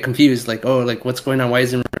they'll get confused, like, oh, like what's going on? Why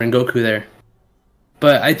isn't Rengoku there?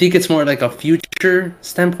 But I think it's more like a future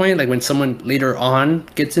standpoint, like when someone later on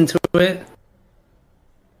gets into it.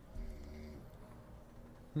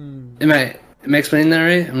 Am I explaining that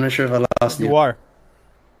right? I'm not sure if I lost you.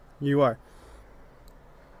 You are.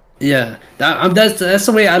 Yeah, that's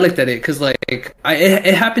the way I looked at it, because like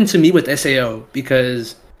it happened to me with SAO,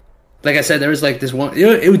 because like I said, there was like this one,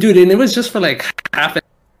 dude, and it was just for like half an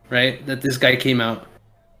hour, right, that this guy came out.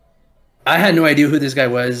 I had no idea who this guy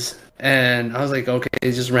was, and I was like, okay,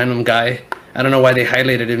 it's just a random guy. I don't know why they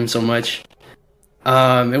highlighted him so much.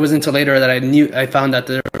 It wasn't until later that I found out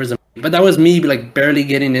that there was but that was me like barely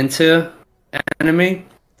getting into anime.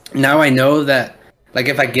 Now I know that like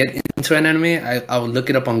if I get into an anime, I'll look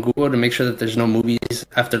it up on Google to make sure that there's no movies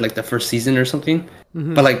after like the first season or something.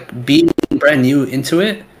 But like being brand new into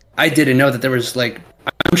it, I didn't know that there was like,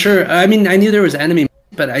 I'm sure, I mean, I knew there was anime,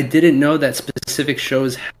 but I didn't know that specific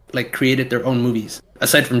shows like created their own movies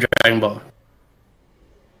aside from Dragon Ball.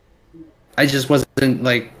 I just wasn't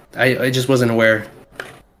like, I just wasn't aware.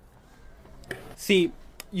 See,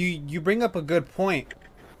 you bring up a good point,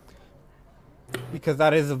 because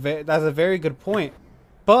that's a very good point,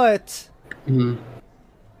 but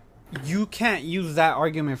you can't use that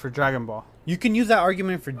argument for Dragon Ball. You can use that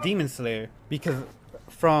argument for Demon Slayer, because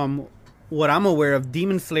from what I'm aware of,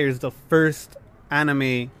 Demon Slayer is the first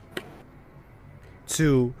anime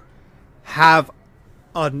to have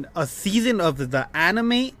a season of the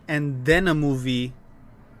anime and then a movie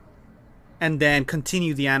and then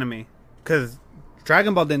continue the anime, because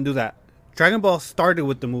Dragon Ball didn't do that. Dragon Ball started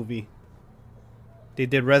with the movie. They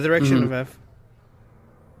did Resurrection of F.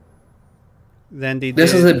 Then they did...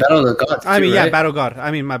 This is the Battle of the Gods. I mean, too, yeah, right? Battle God.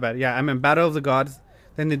 I mean, my bad. Yeah, I meant Battle of the Gods.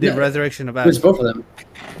 Then they did Resurrection of F. It was both of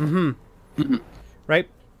them. Right?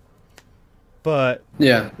 But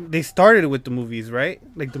yeah, they started with the movies, right?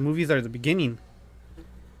 Like the movies are the beginning.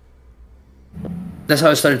 That's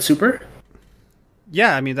how it started. Super.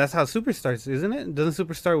 Yeah, I mean that's how Super starts, isn't it? Doesn't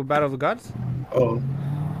Super start with Battle of the Gods? Oh,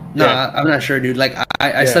 no, yeah. I'm not sure, dude. Like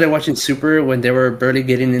I started watching Super when they were barely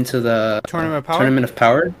getting into the Tournament of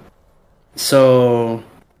Power. So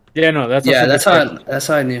that's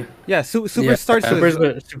how I knew. Yeah, Super starts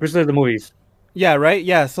with Super's the movies. Yeah, right?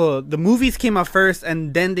 Yeah, so the movies came out first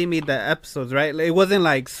and then they made the episodes, right? It wasn't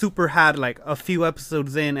like Super had like a few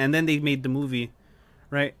episodes in and then they made the movie,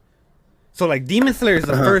 right? So like Demon Slayer is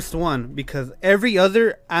the first one, because every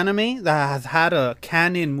other anime that has had a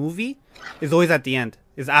canon movie is always at the end.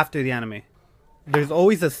 is after the anime. There's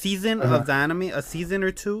always a season of the anime, a season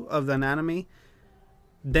or two of an anime,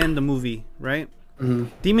 then the movie, right?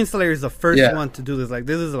 Demon Slayer is the first one to do this. Like,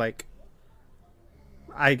 this is like,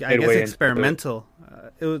 I guess experimental.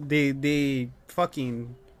 They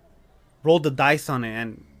fucking rolled the dice on it,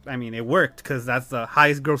 and I mean, it worked because that's the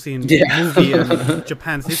highest grossing movie in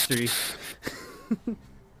Japan's history.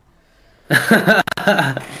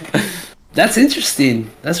 That's interesting.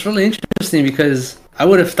 That's really interesting because I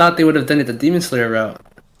would have thought they would have done it the Demon Slayer route,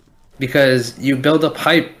 because you build up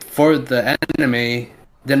hype for the anime,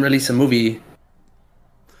 then release a movie.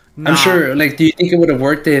 Nah. I'm sure. Like, do you think it would have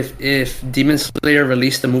worked if Demon Slayer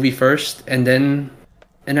released the movie first and then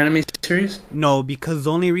an anime series? No, because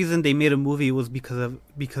the only reason they made a movie was because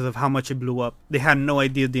of how much it blew up. They had no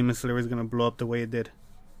idea Demon Slayer was gonna blow up the way it did.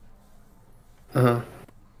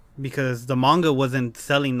 Because the manga wasn't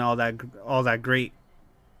selling all that great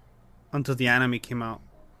until the anime came out.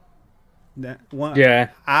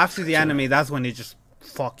 After the anime, that's when it just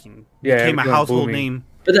fucking became a household name.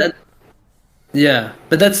 But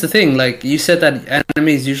that's the thing. Like, you said that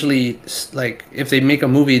animes usually, like, if they make a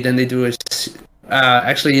movie, then they do a.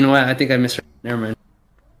 Actually, you know what? I think I misread. Never mind.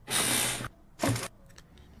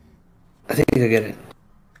 I think I get it.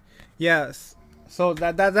 Yes. So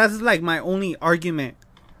that's like my only argument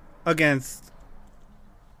against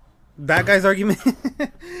that guy's argument.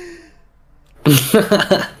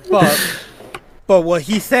 but what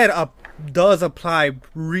he said does apply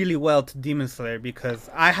really well to Demon Slayer, because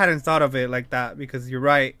I hadn't thought of it like that. Because you're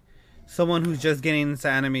right, someone who's just getting into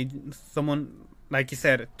anime, someone like you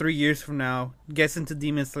said, 3 years from now gets into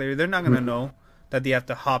Demon Slayer, they're not gonna know that they have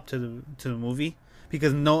to hop to the movie,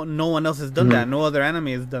 because no one else has done that. No other anime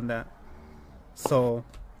has done that. So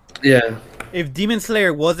yeah, if Demon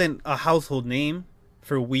Slayer wasn't a household name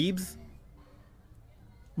for weebs,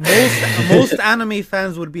 most anime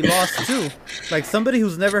fans would be lost too. Like, somebody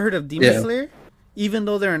who's never heard of Demon Slayer, even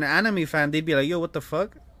though they're an anime fan, they'd be like, yo, what the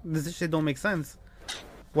fuck? This shit don't make sense.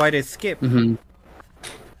 Why'd it skip?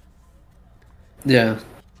 Yeah.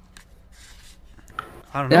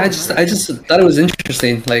 I don't know. I just thought it was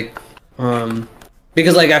interesting, like,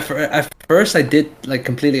 because like at first I did like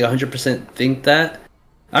completely 100% think that.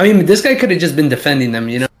 I mean, this guy could have just been defending them,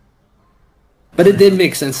 you know. But it did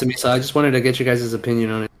make sense to me, so I just wanted to get you guys' opinion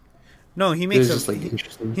on it. No, he makes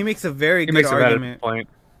he makes a very good argument, point.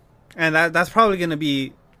 And that's probably gonna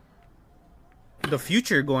be the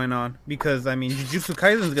future going on, because I mean, Jujutsu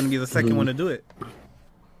Kaisen is gonna be the second one to do it.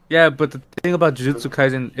 Yeah, but the thing about Jujutsu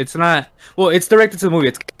Kaisen, it's not, well, it's directed to the movie,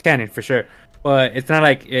 it's canon for sure, but it's not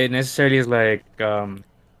like it necessarily is like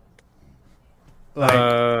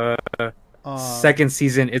second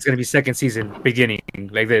season. It's gonna be second season beginning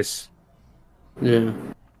like this. Yeah.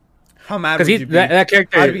 How mad would you be? That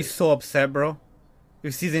character, I'd be so upset, bro,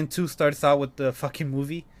 if season 2 starts out with the fucking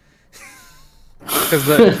movie. Because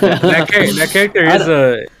that character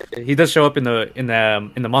is he does show up in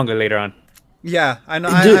the manga later on. Yeah, I know.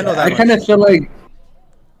 Dude, I know that. I kind of feel like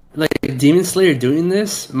Demon Slayer doing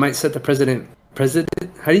this might set the precedent.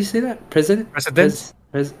 How do you say that? Precedent.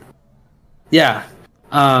 Yeah.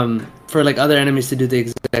 For like other enemies to do the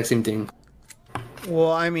exact same thing.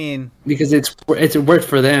 Well, I mean, because it's worked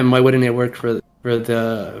for them, why wouldn't it work for the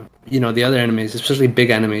the other enemies, especially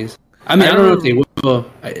big enemies? I mean, I don't know if they will.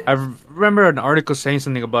 I remember an article saying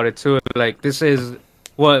something about it too. Like, this is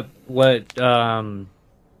what Demon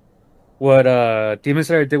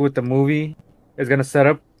Slayer did with the movie is gonna set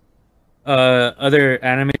up other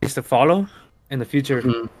animes to follow in the future.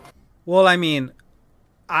 Well, I mean,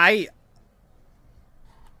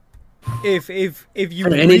 if you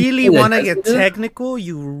really want to get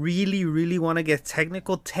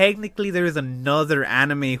technical, technically there is another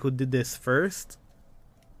anime who did this first.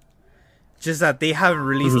 Just that they haven't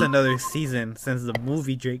released another season since the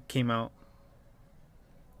movie Drake came out.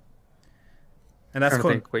 And that's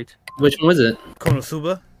Which one was it?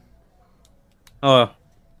 Konosuba. Oh.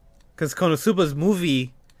 Because Konosuba's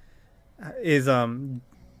movie is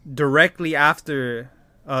directly after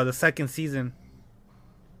the second season.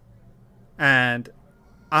 And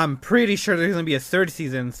I'm pretty sure there's going to be a third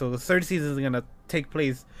season. So the third season is going to take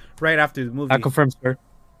place right after the movie. Not confirmed, sir.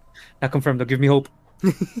 Not confirmed. Don't give me hope.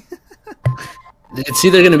 It's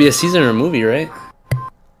either going to be a season or a movie, right?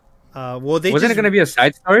 Wasn't it going to be a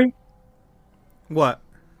side story? What?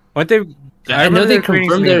 Weren't they? I know they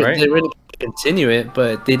confirmed they're going to continue it,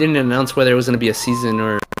 but they didn't announce whether it was going to be a season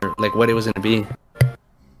or like what it was going to be.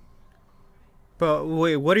 But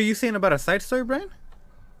wait, what are you saying about a side story, Brian?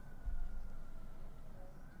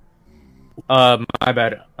 My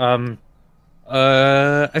bad.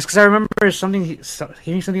 It's because I remember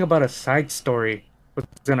hearing something about a side story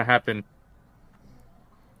what's gonna happen.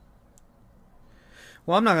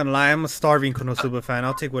 Well, I'm not gonna lie. I'm a starving Konosuba fan.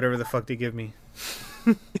 I'll take whatever the fuck they give me.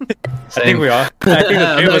 I think we are. I think the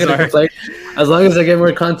I'm not gonna complain. As long as I get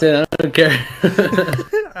more content, I don't care.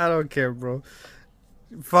 I don't care, bro.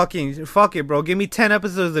 Fuck it, bro. Give me 10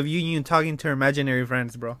 episodes of Yu talking to her imaginary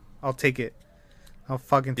friends, bro. I'll take it. I'll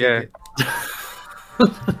fucking take it.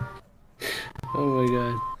 Oh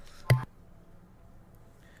my god.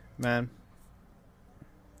 Man.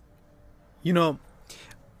 You know,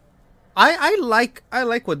 I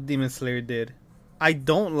like what Demon Slayer did. I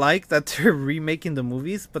don't like that they're remaking the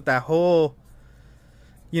movies, but that whole,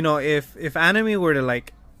 you know, if anime were to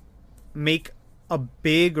like make a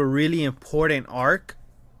big or really important arc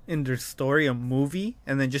in their story, a movie,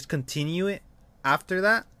 and then just continue it after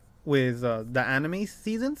that with the anime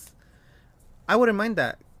seasons, I wouldn't mind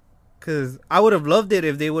that, because I would have loved it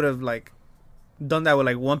if they would have like done that with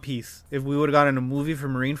like One Piece. If we would have gotten a movie for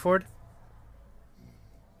Marineford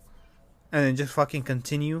and then just fucking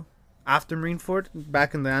continue after Marineford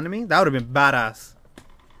back in the anime, that would have been badass.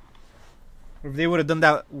 If they would have done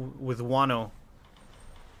that with Wano.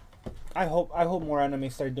 I hope more anime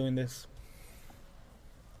start doing this.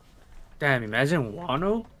 Damn, imagine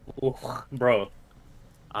Wano? Ooh, bro.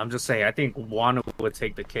 I'm just saying, I think Wano would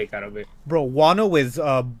take the cake out of it. Bro, Wano is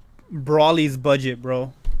Brawly's budget,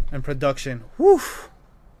 bro. And production. Woof.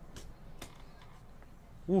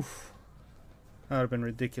 Woof. That would have been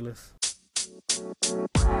ridiculous.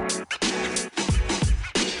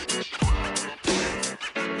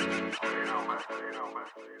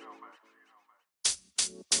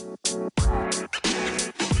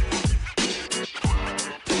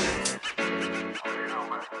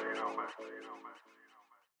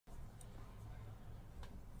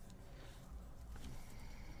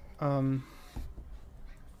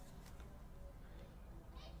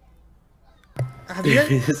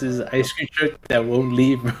 This is an ice cream truck that won't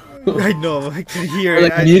leave, bro. I know, I can hear it.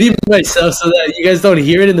 Like muting myself so that you guys don't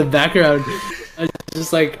hear it in the background. I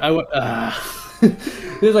just like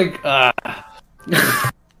it's like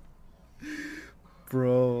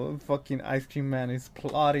Bro, fucking ice cream man is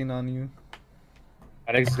plotting on you.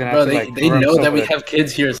 Alex's gonna bro, have to, like, they know that we have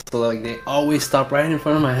kids here, so like they always stop right in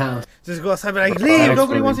front of my house. Just go outside and be like, leave!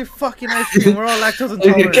 Nobody wants your fucking ice cream. We're all lactose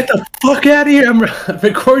intolerant. Get the fuck out of here! I'm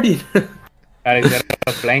recording. Alex, get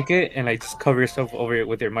a blanket and like just cover yourself over it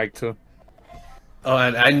with your mic too. Oh,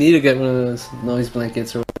 I need to get one of those noise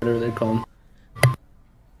blankets or whatever they're called.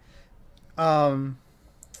 Have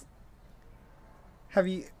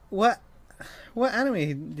you what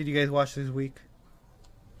anime did you guys watch this week?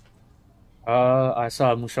 I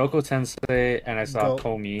saw Mushoko Tensei and I saw Go.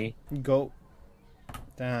 Komi. Go.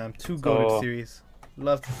 Damn, two goated series.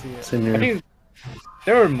 Love to see it. I mean,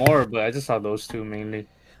 there were more, but I just saw those two mainly.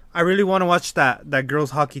 I really want to watch that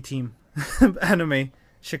girls hockey team anime.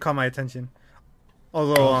 Should caught my attention.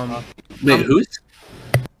 Although wait, who's?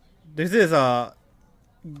 This is a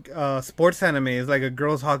sports anime. It's like a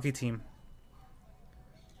girls hockey team.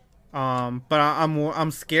 But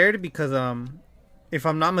I'm scared because if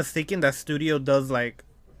I'm not mistaken, that studio does like,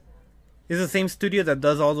 it's the same studio that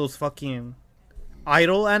does all those fucking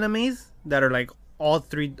idol animes that are like all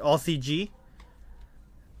CG,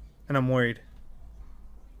 and I'm worried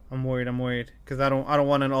because I don't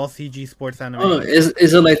want an all CG sports anime. Oh, is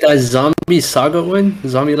it like that Zombie Saga one,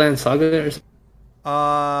 Zombieland Saga or something?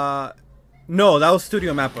 No, that was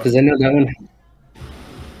Studio Mappa. Because I know that one.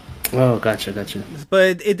 Oh, gotcha.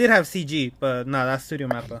 But it did have CG, but no, that's Studio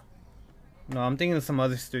Mappa. No, I'm thinking of some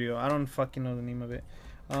other studio. I don't fucking know the name of it.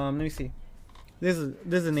 Let me see. This is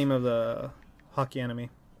the name of the hockey anime.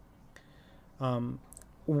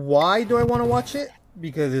 Why do I want to watch it?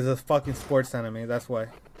 Because it's a fucking sports anime. That's why.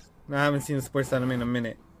 I haven't seen a sports anime in a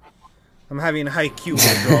minute. I'm having high Q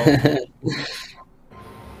withdrawal.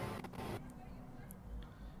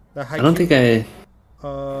 I don't think I.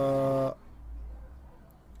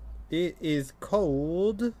 It is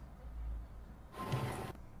called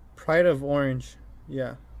Pride of Orange.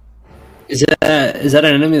 Yeah. Is that an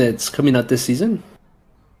anime that's coming out this season?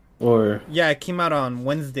 Or yeah, it came out on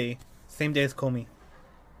Wednesday, same day as Komi.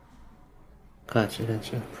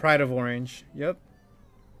 Gotcha. Pride of Orange. Yep.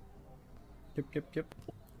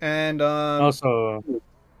 And also,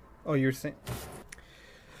 oh, you're saying.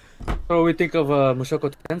 What do we think of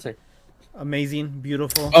Mushoko Tensei? Amazing,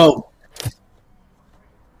 beautiful. Oh,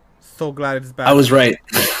 so glad it's back. I was right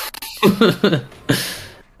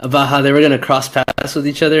about how they were gonna cross paths with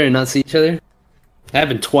each other and not see each other. It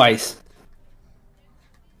happened twice.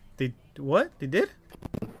 They what? They did?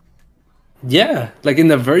 Yeah, like in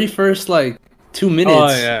the very first 2 minutes. Oh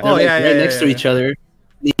yeah. They're right next to each other,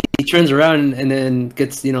 he turns around and then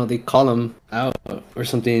gets, they call him out or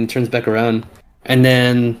something, and turns back around, and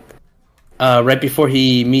then right before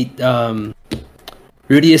he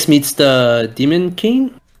Rudius meets the Demon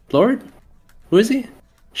King Lord. Who is he?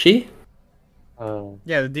 She?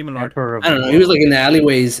 Yeah, the Demon Lord. I don't know. He was like in the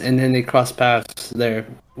alleyways, and then they cross paths there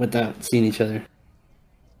without seeing each other.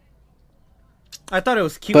 I thought it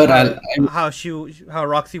was cute, but how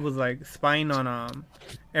Roxy was like spying on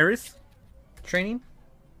Eris training.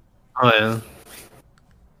 Oh yeah,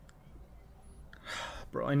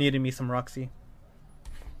 bro, I needed me some Roxy.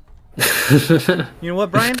 You know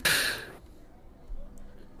what, Brian?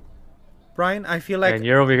 Brian, I feel like and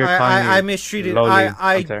you're over here I mistreated.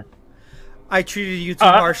 I treated you too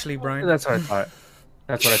harshly, Brian. That's what I thought.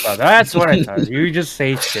 That's what I thought. You just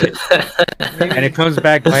say shit, and it comes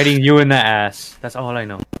back biting you in the ass. That's all I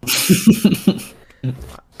know.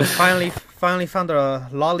 Finally found a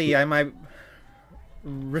lolly I might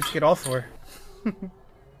risk it all for.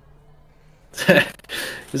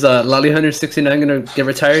 Is Lolly Hunter 69 gonna get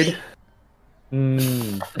retired?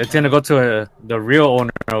 It's gonna go to the real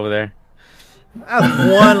owner over there.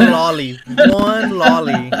 That's one lolly. One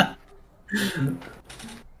lolly.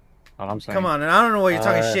 All I'm saying. Come on, and I don't know why you're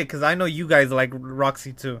talking shit, because I know you guys like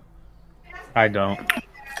Roxy too. I don't.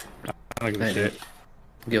 I don't give a shit.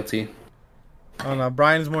 Guilty. Oh no,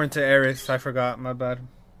 Brian's more into Eris. I forgot. My bad.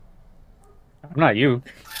 I'm not you.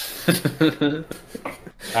 I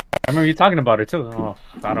remember you talking about it too. Oh,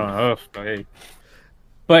 I don't know. Hey.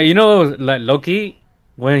 But you know, like Loki,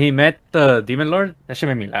 when he met the Demon Lord, that shit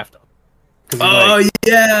made me laugh though. Oh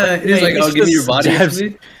yeah, he's like, "I'll give me your body."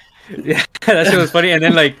 Yeah, that shit was funny. And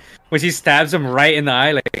then like when she stabs him right in the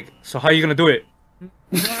eye, like, so how are you gonna do it?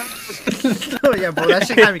 Oh yeah, bro, that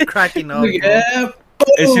shit got me cracking up. Yeah,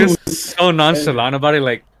 and she was so nonchalant about it.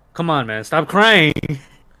 Like, come on, man, stop crying.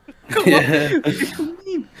 Yeah.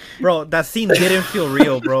 Bro, that scene didn't feel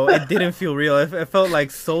real, bro. It didn't feel real. It felt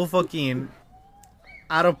like so fucking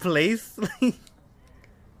out of place.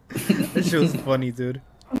 That shit was funny, dude.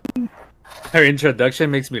 Her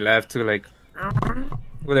introduction makes me laugh too, like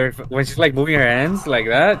with her when she's like moving her hands like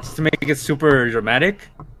that just to make it super dramatic.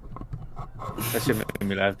 That shit made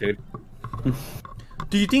me laugh, dude.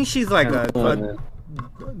 Do you think she's like a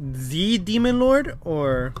Z Demon Lord,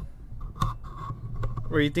 or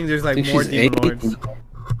you think there's like more Demon Lords?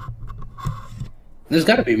 There's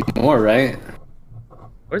got to be more, right?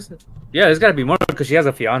 Where's it? Yeah, there's got to be more because she has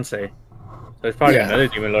a fiance. So it's probably another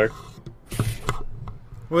Demon Lord.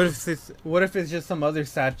 What if it's just some other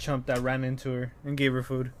sad chump that ran into her and gave her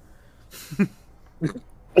food?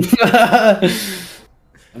 That'd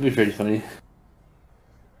be pretty funny.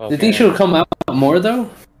 Okay. Do you think she'll come out more though?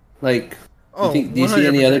 Like, do you see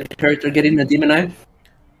any other character getting a demon eye?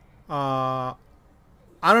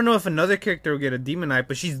 I don't know if another character will get a demon eye,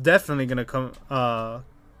 but she's definitely gonna come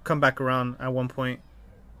back around at one point.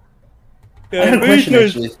 I had a question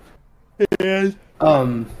actually.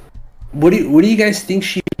 What do you guys think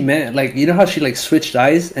she meant? Like, you know how she like switched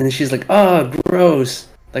eyes and then she's like, "Oh, gross."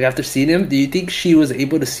 Like after seeing him, do you think she was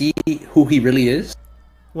able to see who he really is?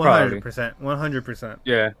 100%. 100%.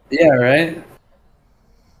 Yeah. Yeah, right?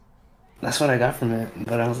 That's what I got from it,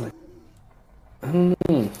 but I was like, I don't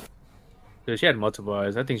know. Dude, she had multiple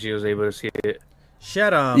eyes. I think she was able to see it. She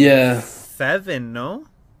had 7, no?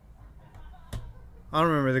 I don't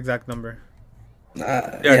remember the exact number.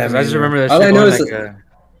 Yeah, because I just remember that all shit I know is like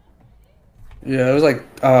yeah, it was like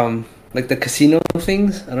the casino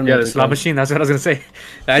things. I don't know. Yeah, the slot machine. That's what I was gonna say.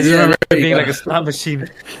 I just remember it being like a slot machine.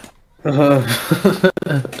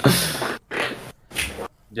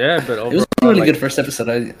 Yeah, but overall, it was a really good first episode.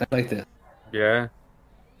 I liked it. Yeah,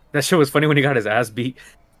 that shit was funny when he got his ass beat.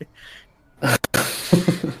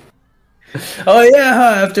 Oh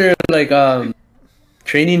yeah, after like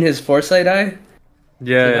training his foresight eye.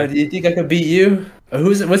 Yeah. Do you think I could beat you?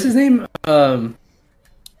 What's his name?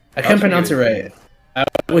 I can't pronounce it right. I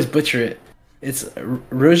always butcher it. It's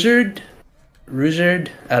Rugerd.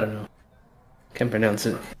 I don't know. Can't pronounce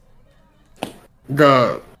it.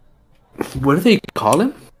 What do they call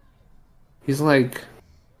him? He's like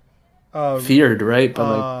feared, right?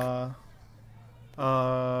 But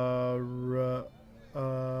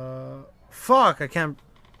fuck, I can't.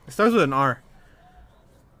 It starts with an R.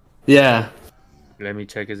 Yeah. Let me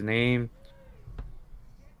check his name.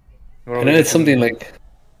 I know it's something like.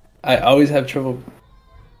 I always have trouble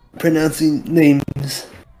pronouncing names,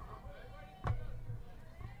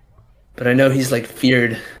 but I know he's like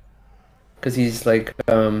feared because he's like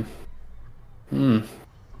not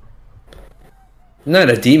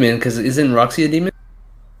a demon, because isn't Roxy a demon?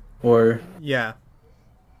 Or yeah,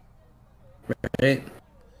 right?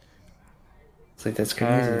 It's like that's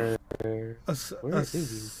crazy.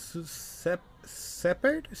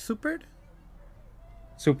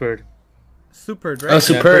 Supered? Supered, right? Oh,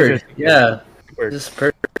 Supered. Yeah.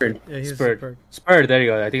 Spurred. Yeah, he's Spurred. Spurred, there you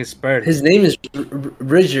go. I think it's Spurred. His name is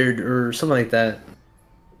Richard or something like that.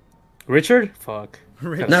 Richard? Fuck.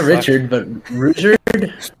 Not Richard, but Richard.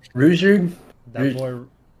 That boy.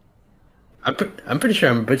 I'm pretty sure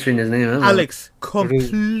I'm butchering his name. Alex,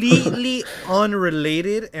 completely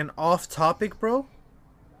unrelated and off topic, bro.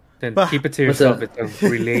 Then keep it to yourself. It's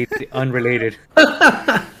unrelated.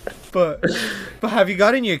 But have you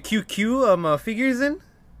gotten your QQ figures in?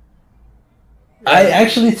 I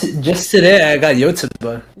actually just today I got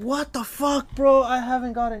Yotsuba. What the fuck, bro? I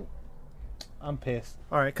haven't gotten. I'm pissed.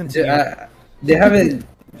 All right, continue. They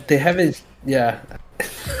haven't. Yeah.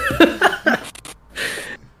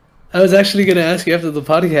 I was actually gonna ask you after the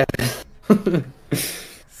podcast.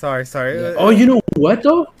 Sorry. Oh, you know what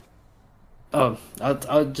though? Oh,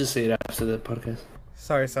 I'll just say it after the podcast.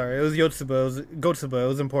 Sorry. It was Yotsuba. It was Gotsuba. It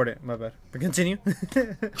was important. My bad. But continue.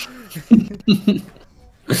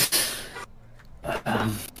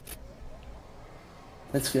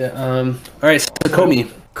 That's good. All right. So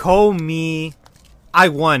Komi, I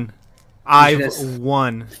won. I've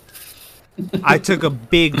won. I took a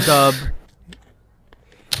big dub.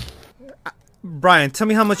 Brian, tell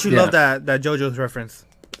me how much you love that JoJo's reference.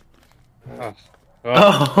 Nah,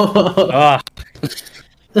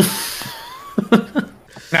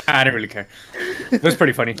 I didn't really care. It was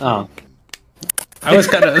pretty funny. Oh. I was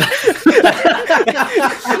kind of.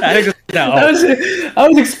 I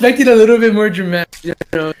was expecting a little bit more dramatic,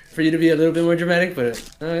 for you to be a little bit more dramatic, but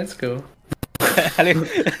it's cool.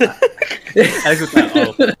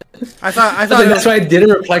 I thought that's why I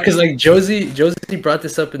didn't reply, because like Josie brought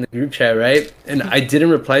this up in the group chat, right? And I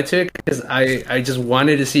didn't reply to it because I just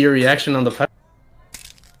wanted to see your reaction on the podcast.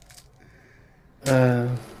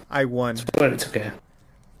 I won. But it's okay.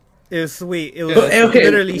 It was sweet. It was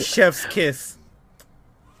literally chef's kiss.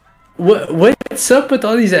 What's up with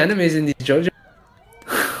all these animes in these JoJo?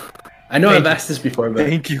 I know I've asked this before, but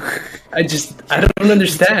thank you. I don't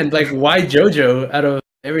understand, like, why JoJo out of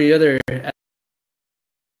every other.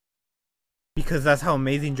 Because that's how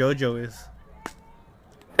amazing JoJo is.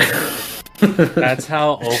 That's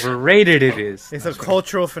how overrated it is. It's a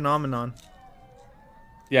cultural phenomenon.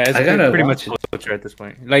 Yeah, it's pretty much culture at this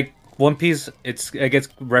point. Like One Piece, it gets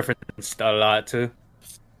referenced a lot too.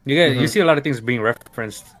 You see a lot of things being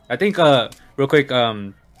referenced. I think real quick,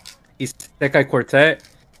 Isekai Quartet,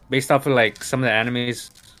 based off of like some of the animes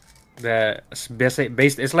that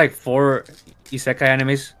based. It's like 4 Isekai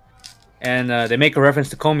animes, and they make a reference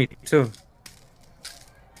to Komi too.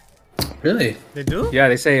 Really? They do? Yeah,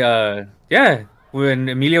 they say when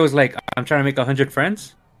Emilia was like, "I'm trying to make 100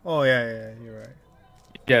 friends." Oh yeah, you're right.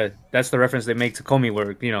 Yeah, that's the reference they make to Komi,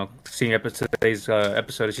 where seeing today's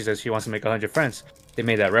episode, she says she wants to make 100 friends. They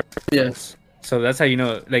made that reference. Yes. So that's how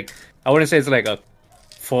like I wouldn't say it's like a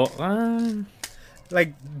full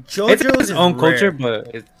like JoJo's it's its own culture, but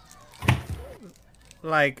it's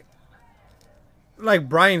like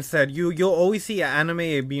Brian said, you'll always see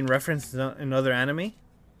anime being referenced in other anime.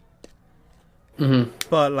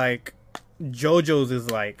 But like JoJo's is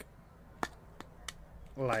like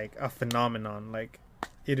a phenomenon. Like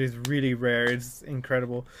it is really rare. It's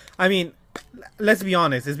incredible. I mean, let's be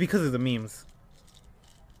honest. It's because of the memes.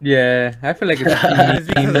 Yeah, I feel like it's because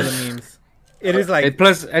of the memes. It is like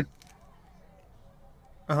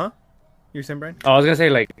You're saying, Brian? I was gonna say,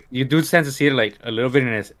 like, you do tend to see it like a little bit in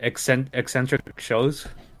its eccentric shows,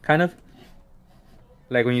 kind of.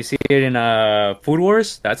 Like when you see it in Food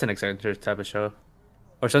Wars, that's an eccentric type of show.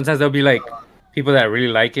 Or sometimes there'll be like people that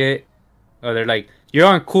really like it, or they're like, "You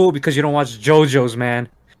aren't cool because you don't watch JoJo's, man."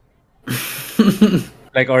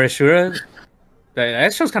 Like Orishura,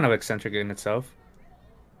 that show's kind of eccentric in itself.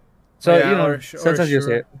 So sometimes you'll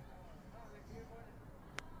see it.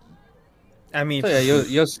 I mean, so yeah,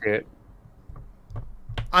 you'll see it.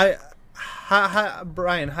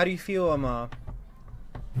 Brian, how do you feel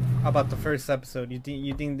about the first episode? You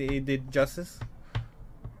think they did justice?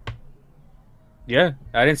 Yeah,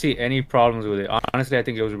 I didn't see any problems with it. Honestly, I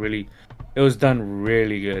think it was done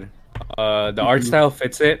really good. The art style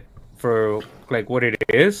fits it for like what it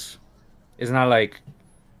is. It's not like,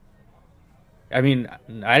 I mean,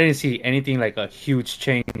 I didn't see anything like a huge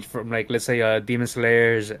change from like, let's say, Demon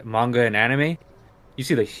Slayer's manga and anime. You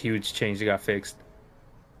see the huge change that got fixed.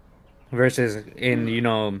 Versus in,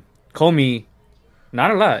 Komi,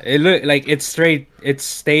 not a lot. It looked like it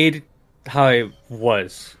stayed how it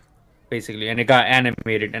was, basically, and it got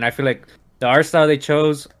animated. And I feel like the art style they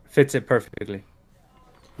chose fits it perfectly.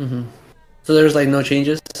 So there's like no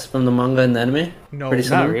changes from the manga and the anime? No, Pretty Not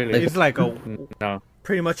similar? really. Like, it's like a No.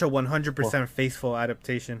 pretty much a 100% faithful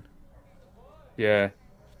adaptation. Yeah.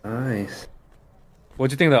 nice.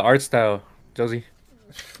 What'd you think of the art style, Josie?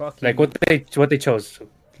 Fucking Like what they chose?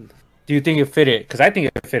 Do you think it fit it? Because I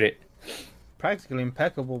think it fit it. practically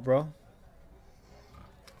impeccable, bro.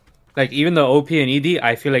 Like even the OP and ED,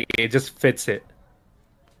 I feel like it just fits it.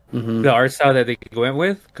 Mm-hmm. The art style that they went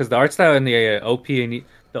with, because the art style in the OP and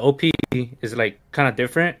the OP is like kind of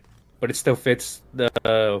different, but it still fits the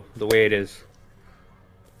way it is.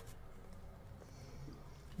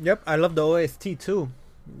 Yep, I love the OST too.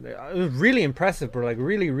 It was really impressive, bro. Like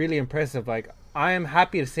really, really impressive. Like I am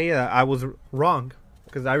happy to say that I was wrong,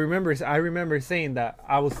 because I remember saying that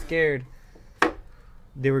I was scared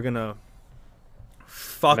they were gonna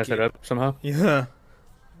fuck Mess it up somehow. Yeah,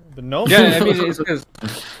 but no. Yeah, I mean it's because,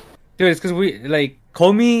 dude, it's because we like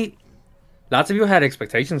Komi. Lots of people had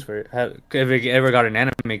expectations for it if it ever got an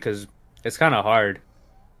anime, because it's kind of hard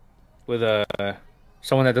with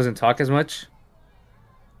someone that doesn't talk as much.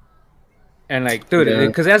 And like, dude,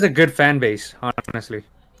 because it has a good fan base, honestly.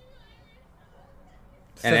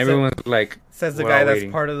 And everyone's like, says the we're guy all that's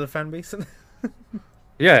waiting. part of the fan base.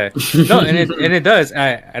 Yeah, no, and it does.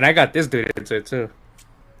 I got this dude into it too.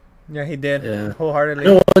 Yeah, he did. Yeah. Wholeheartedly.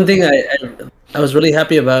 You know, one thing I was really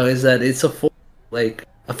happy about is that it's a full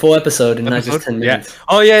episode and not just 10 minutes. Yeah.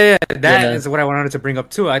 Oh yeah. That is what I wanted to bring up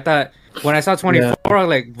too. I thought when I saw 24, I was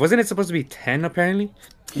like, wasn't it supposed to be 10 apparently?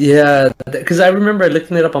 Yeah, because I remember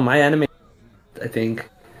looking it up on my anime, I think,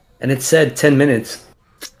 and it said 10 minutes.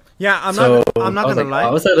 Yeah, I'm not gonna lie.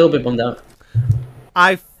 I was a little bit bummed out.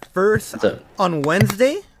 I first on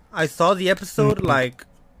Wednesday I saw the episode like,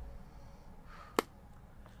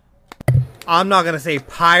 I'm not gonna say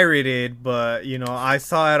pirated, but you know I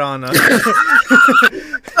saw it on.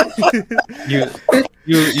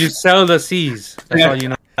 You sell the seas. That's all you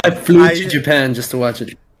know. I flew to Japan just to watch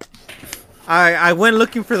it. I went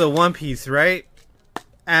looking for the One Piece, right?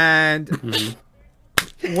 And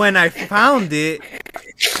when I found it,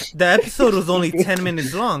 the episode was only 10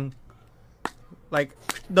 minutes long. Like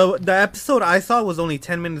the episode I saw was only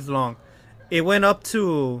 10 minutes long. It went up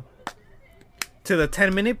to the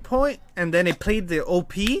 10-minute point, and then it played the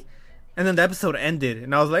OP, and then the episode ended,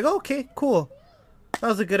 and I was like, okay, cool, that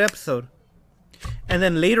was a good episode. And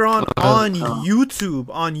then later on YouTube,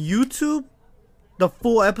 the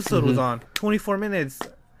full episode was on 24 minutes,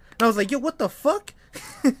 and I was like, yo, what the fuck?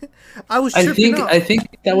 I was tripping out. I think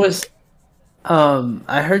that was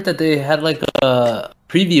I heard that they had like a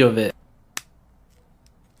preview of it,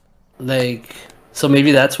 like, so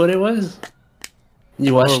maybe that's what it was.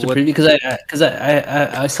 You watched the preview? Because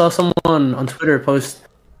I saw someone on Twitter post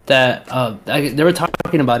that they were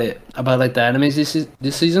talking about it, about like the animes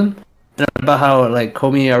this season, and about how like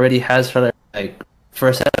Komi already has her like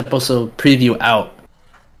first episode preview out.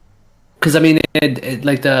 Because I mean, it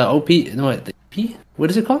like the OP, no, the EP, what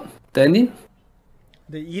is it called? The ending?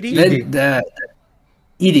 The ED? The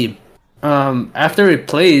ED. After it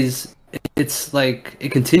plays, it's like it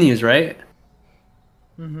continues, right?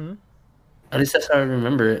 Mm-hmm. At least that's how I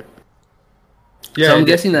remember it. Yeah, so I'm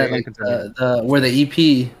guessing that like the where the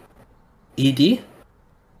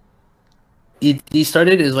ED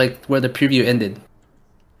started is like where the preview ended.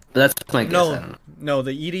 But that's my guess. I don't know. No,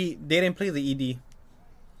 the ED, they didn't play the ED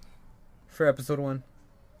for episode 1.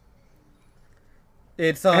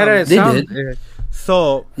 It's they did.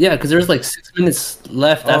 So yeah, because there's like 6 minutes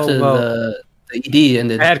left after the ED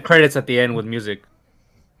ended. I had credits at the end with music.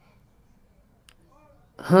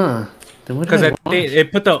 Huh. Because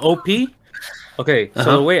it put the OP. Okay,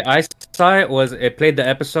 so the way I saw it was it played the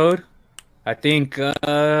episode, I think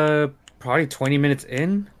probably 20 minutes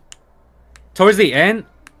in. Towards the end,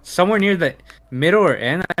 somewhere near the middle or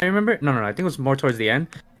end, I remember. No, I think it was more towards the end.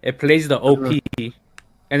 It plays the OP, and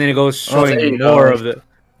then it goes showing more of the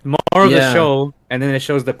show, and then it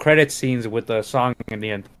shows the credit scenes with the song in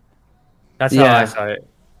the end. That's how I saw it.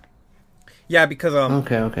 Yeah, because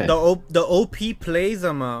okay. The OP plays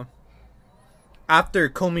after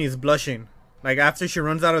Komi is blushing, like after she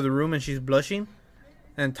runs out of the room and she's blushing,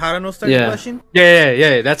 and Tarano starts blushing.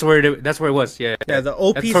 Yeah. That's where it was. Yeah. The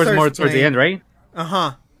OP that's starts more towards the end, right?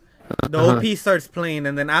 The OP starts playing,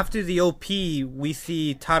 and then after the OP, we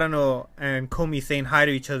see Tarano and Komi saying hi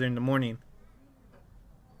to each other in the morning,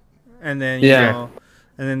 and then you know.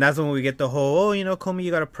 And then that's when we get the whole, Komi,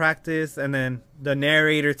 you gotta practice. And then the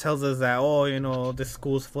narrator tells us that, this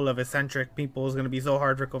school's full of eccentric people. It's gonna be so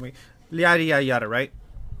hard for Komi. Yada, yada, yada, right?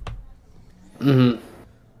 Mm-hmm.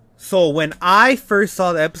 So when I first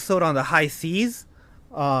saw the episode on the high seas,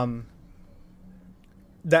 the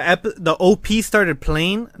OP started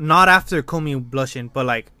playing, not after Komi blushing, but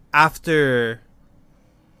like after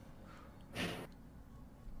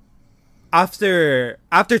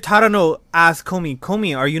Tadano asks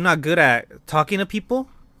Komi, are you not good at talking to people?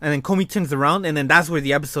 And then Komi turns around, and then that's where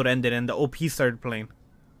the episode ended, and the OP started playing.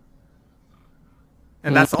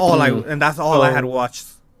 And that's all I had watched.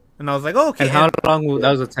 And I was like, oh, okay. And how long?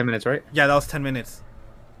 That was 10 minutes, right? Yeah, that was 10 minutes.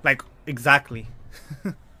 Like, exactly.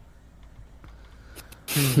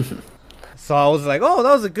 So I was like, oh,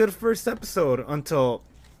 that was a good first episode, until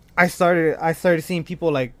I started seeing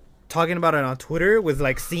people like talking about it on Twitter with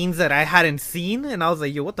like scenes that I hadn't seen, and I was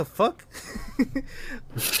like, yo, what the fuck? I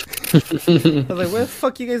was like, where the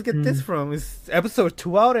fuck you guys get this from? Is episode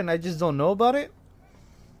 2 out and I just don't know about it?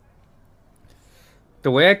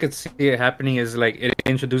 The way I could see it happening is like it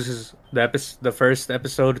introduces the first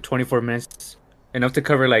episode 24 minutes, enough to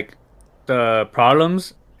cover like the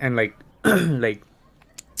problems and like like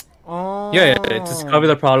to cover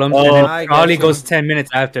the problems, and then probably goes 10 minutes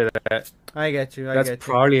after that. I get you. That's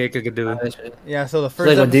probably it could do. Yeah, so the first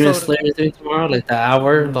like episode, what Demon Slayer is doing tomorrow, like the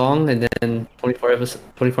hour long, and then 24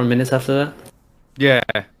 minutes after that. Yeah,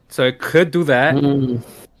 so it could do that.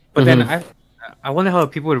 But then I wonder how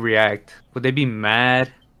people would react. Would they be mad?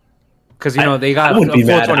 Because you know they got. I would be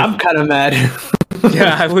mad. I'm kind of mad.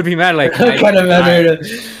 Yeah, I would be mad. Like I'm kind of mad.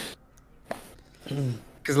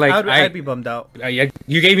 Because like I'd be bummed out.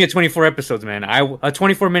 You gave me a 24 episodes, man. A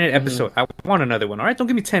 24-minute episode. I want another one. All right, don't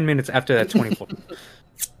give me 10 minutes after that 24.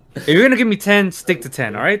 If you're gonna give me 10, stick to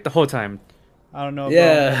 10. All right, the whole time. I don't know.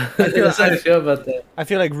 Yeah, bro. That's how I feel about that. I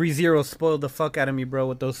feel like ReZero spoiled the fuck out of me, bro,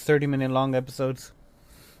 with those 30-minute long episodes.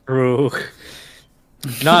 Bro.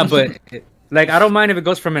 Nah, but like I don't mind if it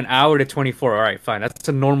goes from an hour to 24. All right, fine. That's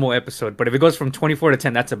a normal episode. But if it goes from 24 to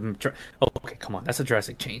 10, that's okay. Come on, that's a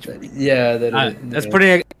drastic change. Yeah, that's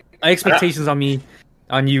putting expectations on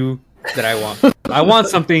you that I want. I want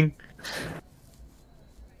something.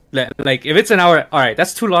 Like if it's an hour, all right,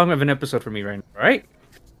 that's too long of an episode for me right now. All right.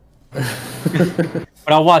 But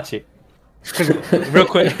I'll watch it. real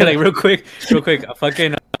quick,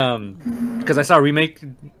 fucking because I saw a remake.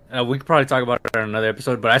 We could probably talk about it on another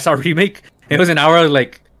episode, but I saw a remake. It was an hour. I was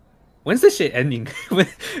like, when's this shit ending?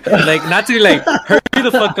 Like, not to like hurry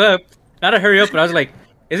the fuck up, not to hurry up, but I was like,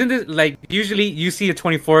 isn't this like usually you see a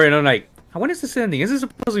 24 and I'm like, when is this ending? Is this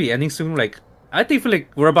supposed to be ending soon? Like, I think feel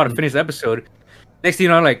like we're about to finish the episode. Next thing you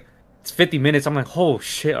know, I'm like, it's 50 minutes. I'm like, oh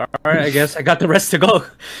shit! All right, I guess I got the rest to go.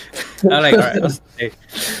 I'm like, all right, let's stay.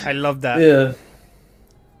 I love that. Yeah,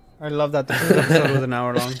 I love that the first episode was an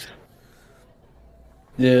hour long.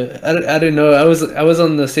 Yeah, I didn't know. I was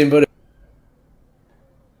on the same boat.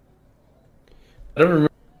 I don't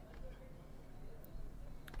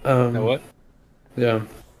remember. Know what? Yeah.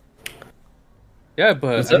 Yeah,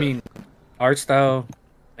 but I mean, art style,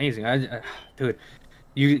 amazing. Dude,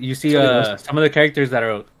 you see some of the characters that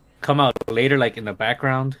are come out later, like in the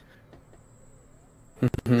background,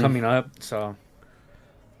 coming up. So,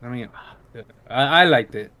 I mean, I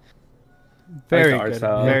liked it. Very art good.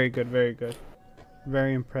 style. Very good. Very good.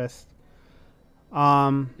 Very impressed.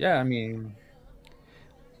 Yeah, I mean,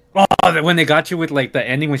 when they got you with like the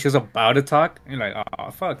ending when she was about to talk, you're like,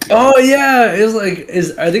 oh fuck. Oh yeah, it was like,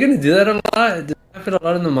 are they gonna do that a lot? Did it happen a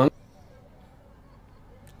lot in the manga?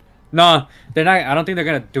 No, they're not. I don't think they're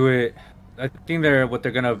gonna do it. I think they're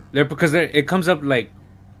because it comes up like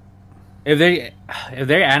if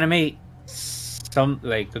they animate some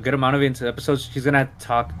like a good amount of it into episodes, she's gonna have to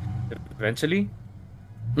talk eventually.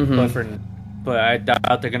 But I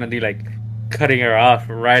doubt they're gonna be like cutting her off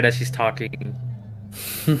right as she's talking.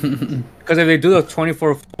 Because if they do the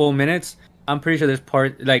 24 full minutes, I'm pretty sure there's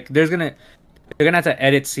they're gonna have to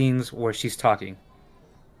edit scenes where she's talking.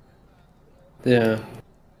 Yeah.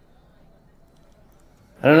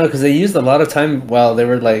 I don't know, because they used a lot of time while they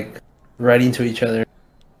were like writing to each other.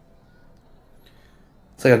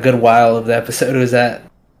 It's like a good while of the episode was that.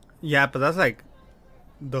 Yeah, but that's like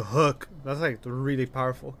the hook. That's like really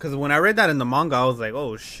powerful. Because when I read that in the manga, I was like,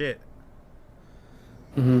 oh shit.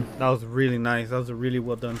 That was really nice. That was a really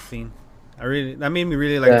well done scene. That made me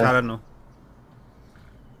really like Tarano.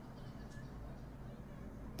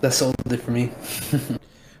 That sold it for me.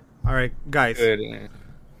 All right, guys. Good.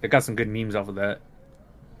 They got some good memes off of that.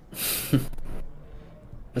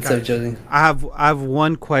 What's up, Josie? I have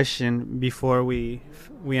one question before we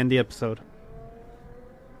end the episode.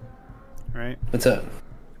 All right. What's up?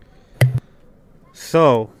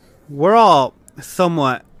 So, we're all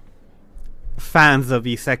somewhat fans of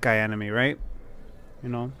isekai anime, right? You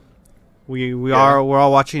know, we're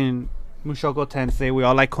all watching Mushoko Tensei. We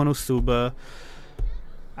all like Konosuba.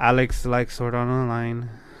 Alex likes Sword Art Online.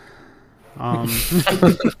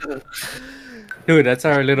 Dude, that's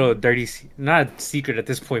our little dirty, not secret at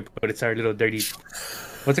this point, but it's our little dirty.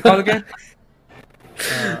 What's it called again?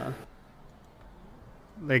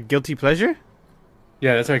 Like guilty pleasure?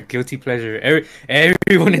 Yeah, that's our guilty pleasure.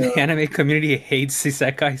 Everyone in the anime community hates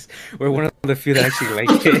isekais. We're one of the few that actually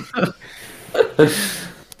like it.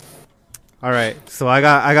 All right, so I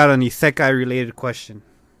got an isekai related question.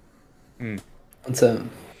 What's up?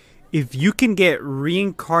 If you can get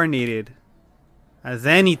reincarnated as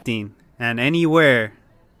anything and anywhere,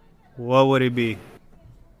 what would it be?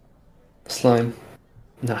 Slime.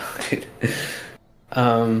 No.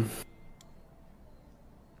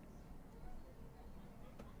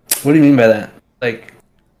 What do you mean by that? Like,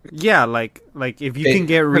 yeah, like if you can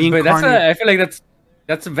get But reincarnated. I feel like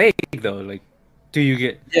that's vague though. Like, do you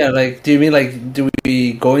get? yeah, like, do you mean like, do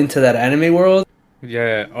we go into that anime world?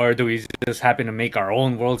 Yeah, or do we just happen to make our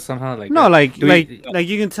own world somehow? Like No, like do we- like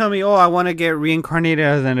you can tell me, oh, I want to get reincarnated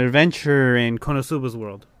as an adventurer in Konosuba's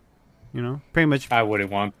world. You know, pretty much. I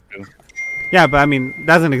wouldn't want to. Yeah, but I mean,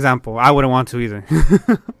 that's an example. I wouldn't want to either.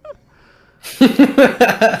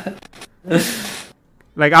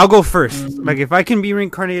 Like, I'll go first. Like, if I can be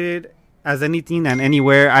reincarnated as anything and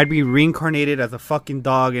anywhere, I'd be reincarnated as a fucking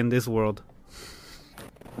dog in this world.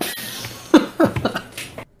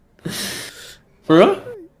 For real?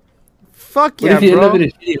 Fuck What yeah, if you end up bro. in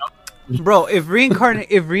a shitty Bro, if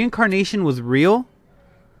reincarnation was real,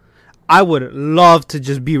 I would love to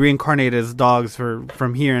just be reincarnated as dogs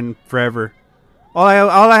from here and forever. All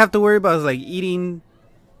I have to worry about is like eating,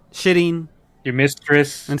 shitting, Your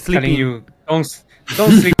mistress and telling sleeping. you don't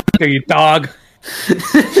sleep with you dog.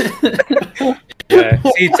 Yeah,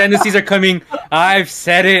 see, tendencies are coming. I've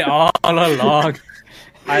said it all along.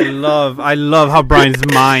 I love how Brian's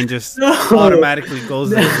mind just automatically goes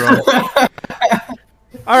there, bro.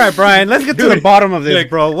 All right, Brian, let's get to the bottom of this, look.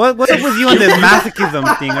 bro. What's up with you and this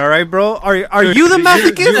masochism thing? All right, bro. Are you the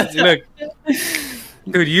masochist?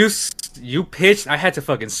 Look, dude, you pitched. I had to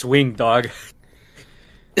fucking swing, dog.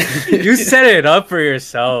 You set it up for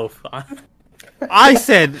yourself. I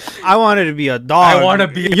said I wanted to be a dog. I wanna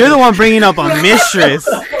be- You're the one bringing up a mistress.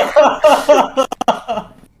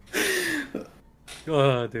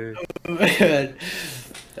 Oh, dude. Man.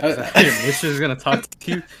 Your mistress is gonna talk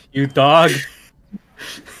to you, you dog.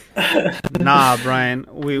 Nah, Brian.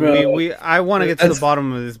 We I want to get to the That's-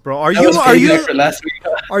 bottom of this, bro. I was saving that for last week.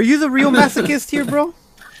 Are you the real masochist here, bro?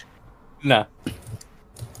 Nah.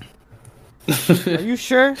 Are you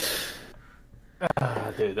sure?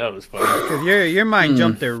 Ah, dude, that was funny. Cause your mind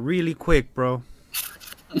jumped there really quick, bro.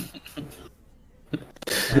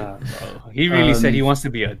 Bro. He really said he wants to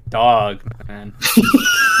be a dog, man.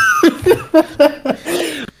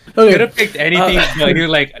 Okay. Could have picked anything, but he was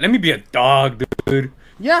like, "Let me be a dog, dude."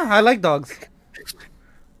 Yeah, I like dogs.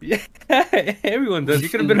 Yeah, everyone does. You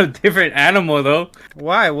could have been a different animal, though.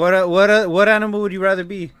 Why? What animal would you rather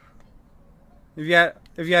be?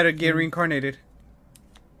 If you had to get reincarnated,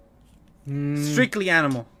 strictly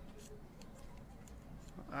animal.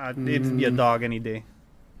 It'd be a dog any day.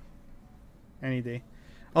 Any day.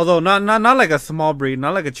 Although not like a small breed,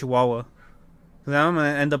 not like a Chihuahua. Cause I'm gonna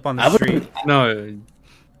end up on the street. No,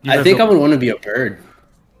 I think I would want to be a bird.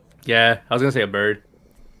 Yeah, I was gonna say a bird.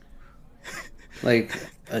 Like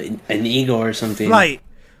an eagle or something. Flight.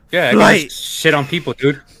 Yeah, I Flight. can shit on people,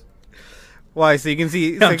 dude. Why? So you can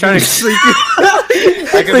see. I'm trying to- so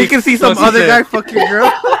you can see some close other to- guy fuck your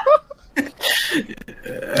girl. No,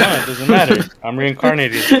 it doesn't matter. I'm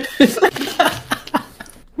reincarnated.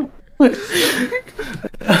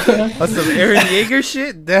 That's some Aaron Yeager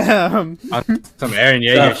shit. Damn. Some Aaron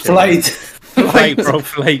Yeager shit. Flight. Flight, bro,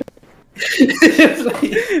 flight.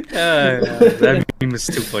 That meme is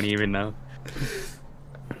too funny even now.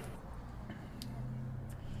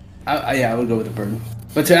 Yeah, I would go with a bird.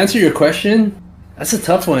 But to answer your question, that's a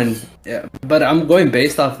tough one. Yeah, but I'm going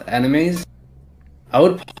based off animes. I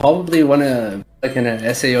would probably want to like in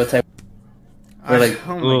an SAO type, or like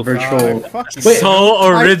Oh my virtual. God, fucking- Wait, So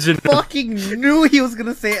original. I fucking knew he was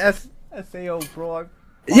gonna say SAO, bro.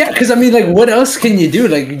 Yeah, because I mean, like, what else can you do?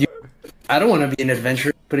 Like, I don't want to be an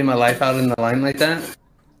adventurer putting my life out in the line like that.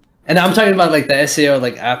 And I'm talking about like the SAO,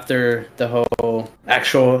 like after the whole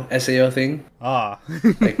actual SAO thing. Ah.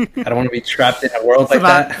 Like, I don't want to be trapped in a world So like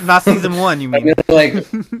that. not season 1, you I mean? mean, like,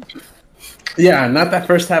 yeah, not that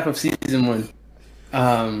first half of season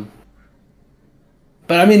 1.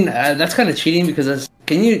 But I mean, that's kind of cheating because is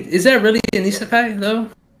that really an isekai though?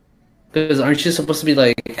 Because aren't you supposed to be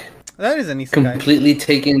like That is an isekai. completely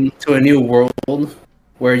taken to a new world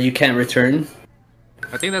where you can't return?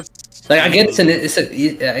 I think that's Like, I get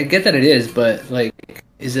I get that it is, but like,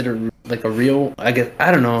 is it a real? I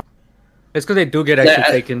don't know. it's because they do get actually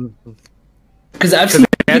Yeah, taken. Because I've seen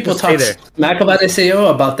people talk smack about SAO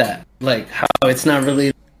about that, like how it's not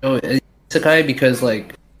really isekai because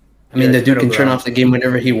like, I mean, the dude can turn off the game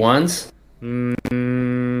whenever he wants.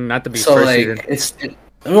 Not the first season.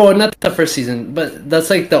 Well, not the first season, but that's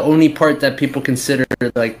like the only part that people consider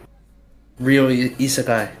like real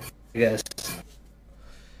isekai, I guess.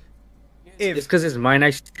 It's because his mind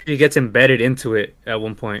actually gets embedded into it at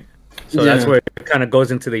one point. So that's where it kind of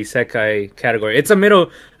goes into the isekai category. It's a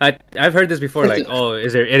middle. I've heard this before. Like, oh,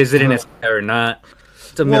 is it in isekai or not?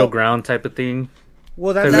 It's a middle ground type of thing.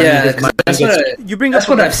 Well, that's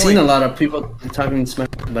what I've seen a lot of people talking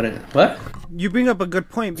about it. What? You bring up a good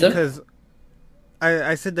point because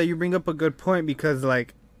I said that you bring up a good point because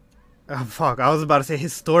like, oh fuck, I was about to say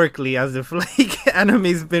historically, as if like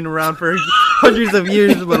anime's been around for hundreds of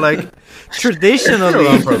years, but like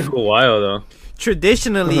traditionally, for a cool while though.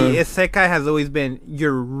 Traditionally, isekai has always been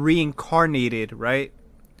you're reincarnated, right?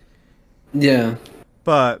 Yeah.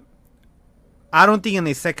 But I don't think an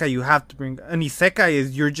isekai you have to bring. An isekai is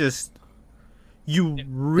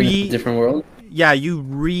different world. Yeah, you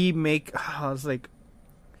remake. It's like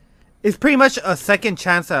it's pretty much a second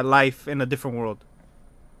chance at life in a different world.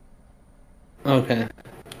 Okay.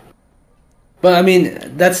 But I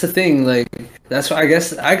mean, that's the thing. Like, that's why I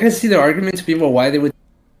guess I can see the argument to people why they would.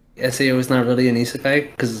 SAO is not really an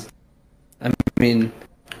isekai because, I mean,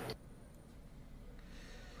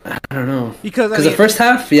 I don't know because the first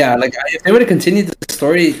half, yeah, like if they would have continued the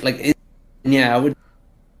story, like, I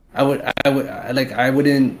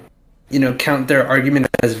wouldn't, count their argument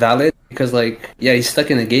as valid because, like, yeah, he's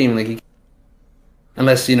stuck in a game, like,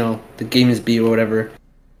 unless the game is B or whatever.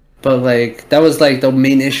 But like that was like the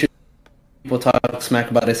main issue. People talk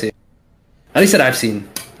smack about SAO. At least that I've seen.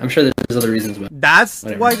 I'm sure there's other reasons, but that's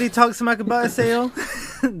why they talk smack about SAO.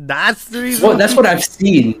 That's the reason. Well, that's what I've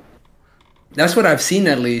seen. That's what I've seen,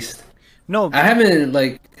 at least. No, I haven't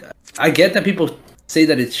I get that people say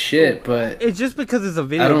that it's shit, but it's just because it's a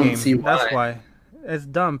video game. I don't see why. That's why it's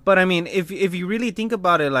dumb. But I mean, if you really think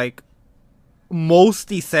about it, like most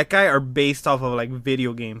isekai are based off of like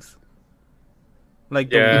video games, like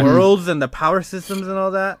the worlds and the power systems and all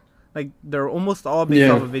that. Like, they're almost all based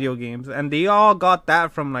off of video games. And they all got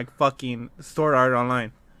that from, like, fucking Sword Art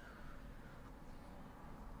Online.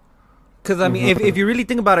 Because, I mean, if you really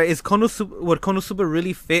think about it, would Konosuba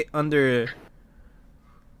really fit under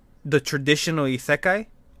the traditional isekai?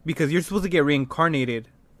 Because you're supposed to get reincarnated.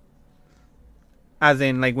 As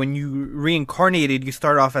in, like, when you reincarnated, you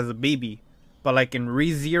start off as a baby. But, like, in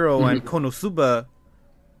ReZero and Konosuba,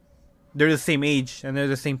 they're the same age and they're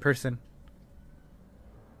the same person.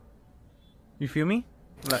 You feel me?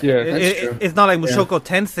 Like, yeah, it's not like Mushoko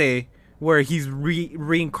Tensei where he's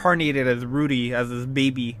reincarnated as Rudy as his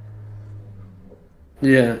baby.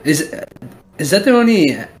 Yeah, is that the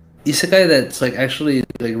only isekai that's like actually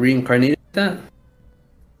like reincarnated like that?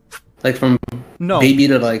 Like from baby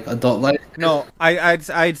to like adult life? No, I'd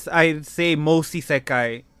say most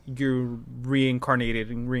isekai you're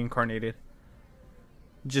reincarnated.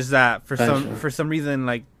 Just that for some reason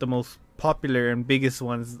like the most popular and biggest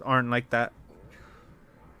ones aren't like that.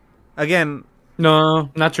 Again, no,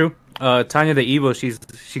 not true. Tanya the Evil, she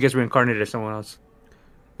gets reincarnated as someone else.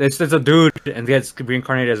 It's a dude and gets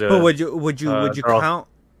reincarnated as a. But would you count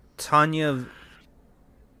Tanya?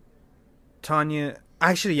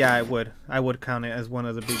 Actually, yeah, I would. I would count it as one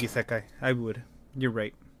of the big isekai. I would. You're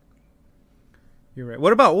right.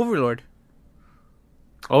 What about Overlord?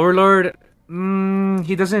 Overlord,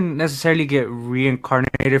 he doesn't necessarily get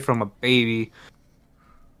reincarnated from a baby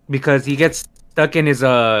because he gets stuck in his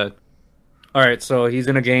Alright, so he's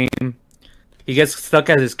in a game. He gets stuck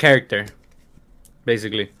as his character,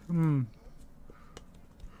 basically.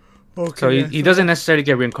 Okay. So he doesn't necessarily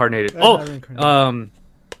get reincarnated. That's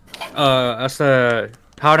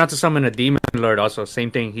How Not to Summon a Demon Lord. Also,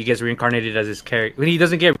 same thing. He gets reincarnated as his character. He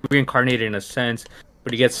doesn't get reincarnated in a sense,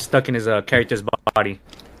 but he gets stuck in his character's body.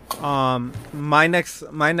 My next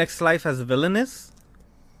life as villainous.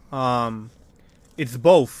 It's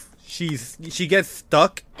both. She gets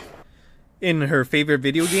stuck in her favorite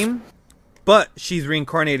video game, but she's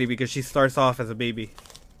reincarnated because she starts off as a baby.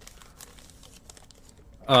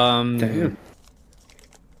 What's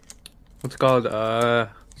it called?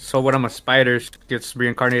 So What I'm a Spider gets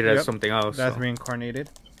reincarnated as something else. That's reincarnated.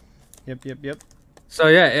 Yep. So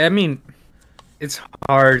yeah, I mean, it's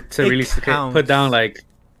hard to really put down like.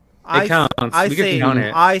 It counts. We can count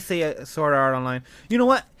it. I say Sword Art Online. You know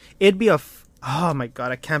what? It'd be oh my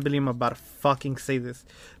god, I can't believe I'm about to fucking say this.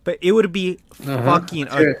 But it would be fucking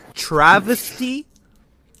a travesty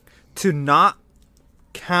to not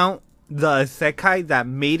count the isekai that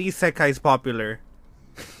made isekais popular.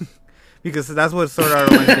 because that's what Sword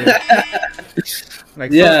Art Online did.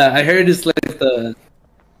 Like, yeah, I heard it's like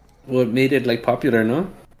what made it like popular,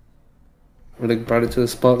 no? Or like brought it to the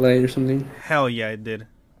spotlight or something. Hell yeah, it did.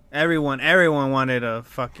 Everyone wanted to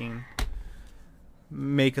fucking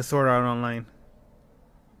make a Sword Art Online.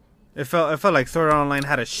 It felt like Sword Art Online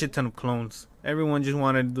had a shit ton of clones. Everyone just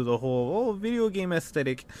wanted to do the whole video game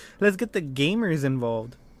aesthetic. Let's get the gamers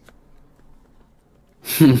involved.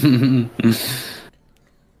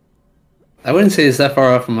 I wouldn't say it's that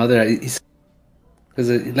far off from other, because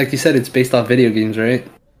like you said, it's based off video games, right?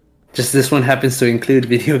 Just this one happens to include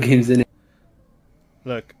video games in it.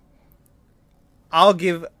 Look, I'll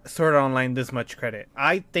give Sword Art Online this much credit.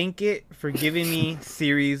 I thank it for giving me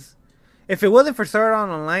series. If it wasn't for Sword Art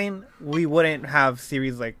Online, we wouldn't have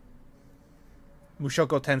series like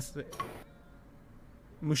Mushoko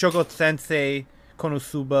Tensei,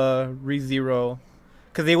 Konosuba, ReZero,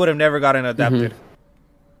 because they would have never gotten adapted.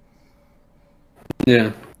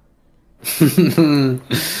 Yeah. Can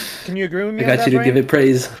you agree with me? I got you to give it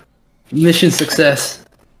praise. Mission success.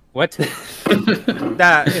 What?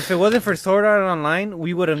 That if it wasn't for Sword Art Online,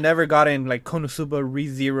 we would have never gotten like Konosuba,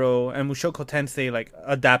 ReZero, and Mushoko Tensei like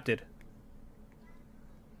adapted.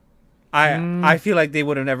 I feel like they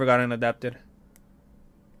would have never gotten adapted.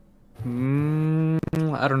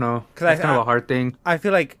 I don't know. Cause that's kind of a hard thing. I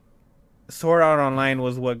feel like Sword Art Online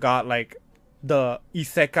was what got like the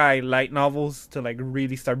isekai light novels to like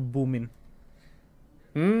really start booming.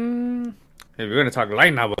 If we're gonna talk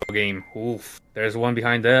light novel game, oof, there's one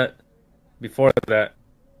behind that. Before that,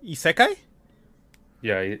 Isekai?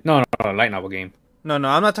 Yeah, no, light novel game. No, I'm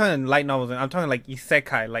not talking light novels. I'm talking like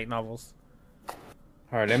isekai light novels.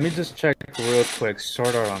 All right, let me just check real quick.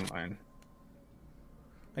 Sword Art Online.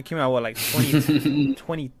 That came out what, like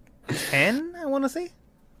 2010? I want to say.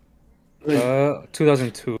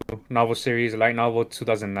 2002 novel series, light novel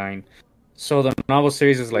 2009. So the novel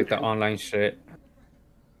series is like the online shit.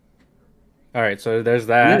 All right, so there's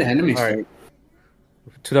that. The anime all right.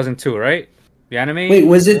 2002, right? The anime. Wait,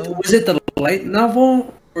 was it the light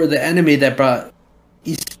novel or the anime that brought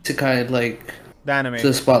isekai like the anime to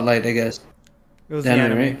the spotlight? I guess it was the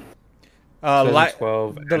anime. Right?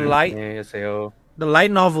 2012. The light SAO. The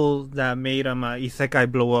light novel that made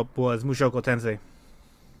isekai blow up was Mushoko Tensei.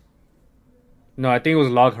 No, I think it was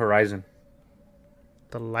Log Horizon.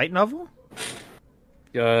 The light novel?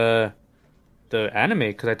 The anime,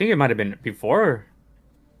 because I think it might have been before.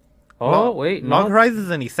 Oh, wait. Log Horizon is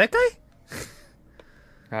an isekai?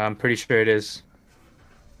 I'm pretty sure it is.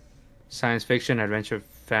 Science fiction, adventure,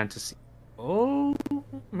 fantasy. Oh,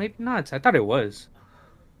 maybe not. I thought it was.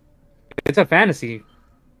 It's a fantasy.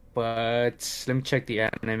 But let me check the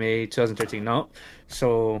anime. 2013. No.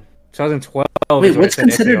 So, 2012. Wait, what's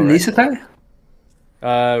considered an isekai?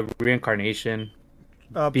 Reincarnation.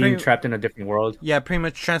 Being trapped in a different world. Yeah, pretty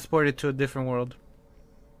much transported to a different world.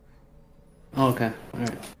 Oh, okay. All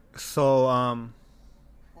right. So,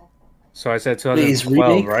 So I said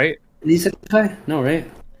 2012, right? Isekai? No, right?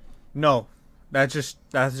 No. That's just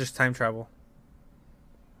time travel.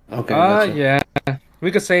 Okay. Gotcha. Yeah.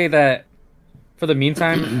 We could say that for the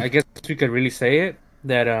meantime, I guess we could really say it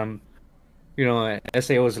that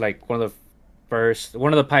SAO was like one of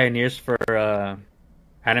the pioneers for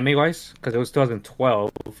anime wise, because it was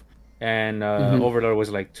 2012 and Overlord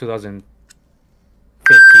was like 2015.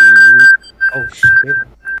 Oh shit.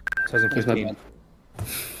 2015.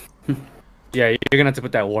 Yeah, you're gonna have to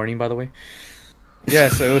put that warning, by the way. Yeah,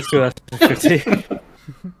 so it was 2015.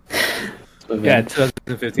 Yeah,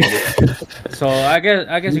 2015. So I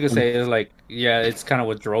guess you could say it's like, yeah, it's kind of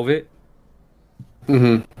what drove it.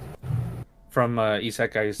 From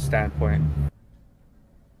isekai's standpoint.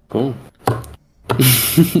 Cool.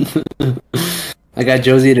 I got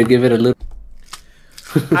Josie to give it a little.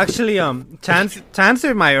 Actually, to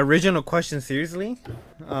answer my original question seriously,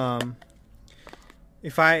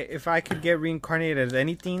 if I could get reincarnated as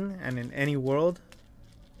anything and in any world,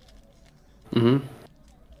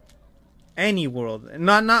 any world,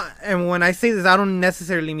 not, and when I say this, I don't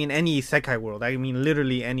necessarily mean any isekai world. I mean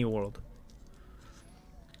literally any world.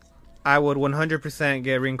 I would 100%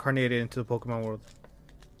 get reincarnated into the Pokemon world.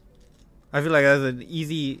 I feel like that's an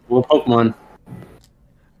easy. Well, Pokemon.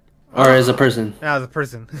 Or as a person. Yeah, as a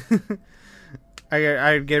person.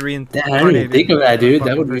 I'd get reincarnated. I didn't even think of that, dude.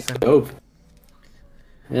 That would be dope.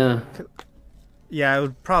 Yeah. Yeah, it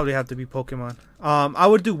would probably have to be Pokemon. I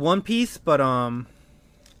would do One Piece, but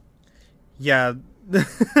yeah,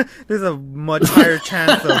 there's a much higher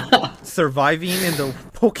chance of surviving in the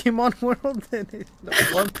Pokemon world than in the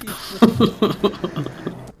One Piece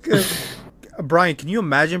world. Brian, can you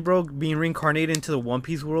imagine, bro, being reincarnated into the One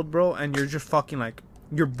Piece world, bro, and you're just fucking like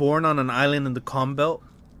You're born on an island in the Calm Belt.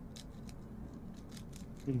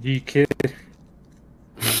 You kid.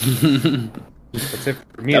 That's it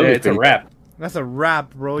for me. It's a wrap. That's a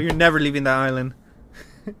wrap, bro. You're never leaving that island.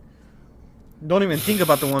 Don't even think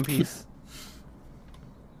about the One Piece.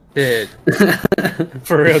 Dude.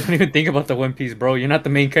 For real, don't even think about the One Piece, bro. You're not the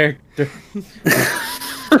main character.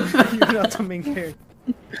 You're not the main character.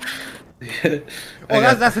 Oh,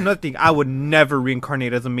 that's another thing. I would never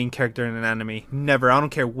reincarnate as a main character in an anime. Never. I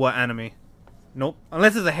don't care what anime. Nope.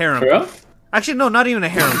 Unless it's a harem. For real? Actually, no, not even a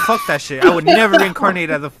harem. Fuck that shit. I would never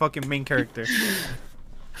reincarnate as a fucking main character.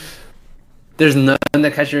 There's none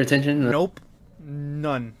that catch your attention? Nope.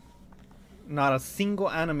 None. Not a single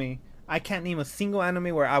anime. I can't name a single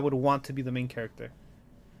anime where I would want to be the main character.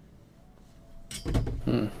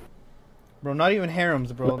 Bro, not even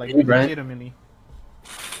harems, bro. Like, legitimately.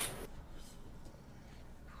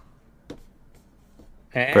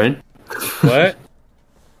 Brian? What?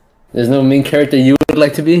 There's no main character you would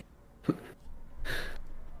like to be?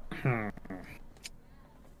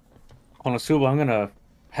 Konosuba, I'm gonna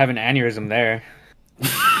have an aneurysm there.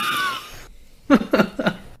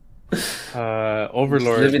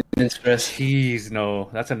 Overlord. Living in stress. Jeez, no.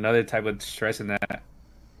 That's another type of stress in that.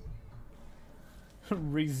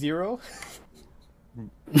 ReZero?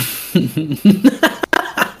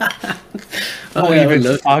 Don't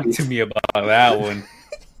even talk to me about that one.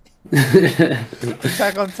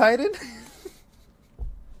 Attack on Titan?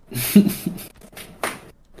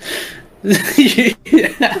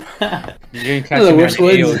 Yeah. You ain't catching me on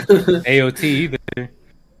AOT either.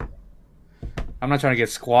 I'm not trying to get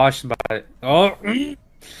squashed by it. Oh!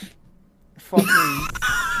 Fucking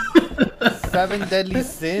 7 Deadly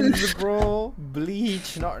Sins, bro.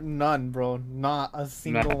 Bleach, none, bro. Not a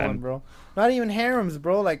single one, bro. Not even harems,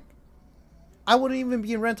 bro. Like, I wouldn't even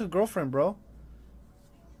be in Rent a Girlfriend, bro.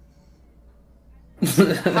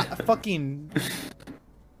 Fucking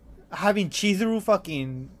having Chizuru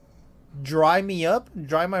fucking dry me up,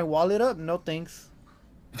 dry my wallet up. No thanks.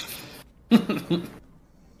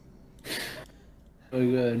 Oh,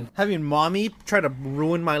 good. Having mommy try to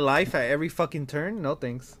ruin my life at every fucking turn. No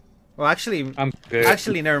thanks. Well, actually, I'm good.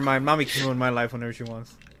 Actually, never mind. Mommy can ruin my life whenever she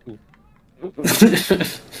wants.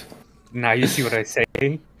 Now you see what I say.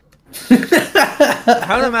 How is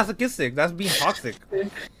that masochistic? That's being toxic.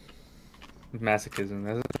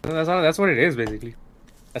 Masochism. That's what it is, basically.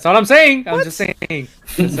 That's all I'm saying. I'm just saying.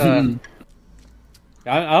 It's,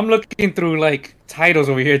 I'm looking through like titles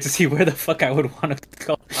over here to see where the fuck I would want to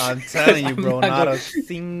go. I'm telling you, bro, not a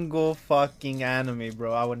single fucking anime,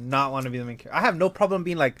 bro. I would not want to be the main character. I have no problem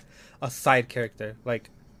being like a side character, like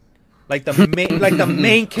the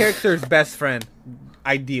main character's best friend.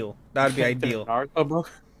 Ideal. That would be ideal. Naruto, bro.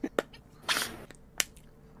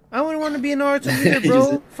 I wouldn't want to be an Naruto either,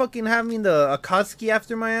 bro. Fucking having the Akatsuki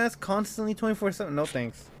after my ass constantly 24/7. No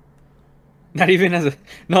thanks. Not even as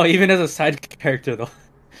a side character though.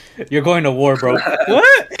 You're going to war, bro.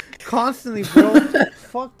 What? Constantly, bro.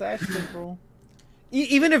 Fuck that shit, bro.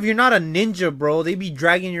 Even if you're not a ninja, bro, they be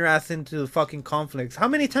dragging your ass into fucking conflicts. How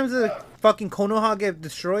many times did the fucking Konoha get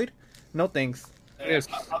destroyed? No thanks. It's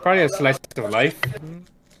probably a slice of life. I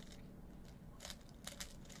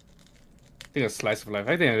think a slice of life.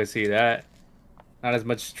 I think I could see that. Not as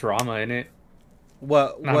much drama in it.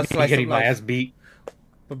 What slice getting of life? my ass beat.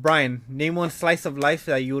 But Brian, name one slice of life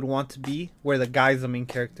that you would want to be where the guy's the main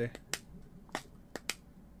character.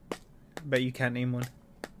 Bet you can't name one.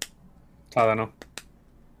 Tadano.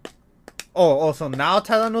 Oh, so now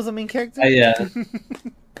Tadano's the main character? Yeah.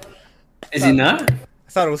 Is he not? I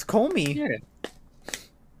thought it was Komi. Yeah.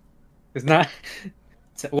 It's not.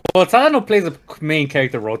 Well, Tadano plays a main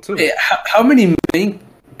character role too. Hey, how many main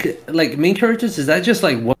characters? Is that just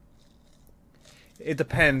like one? It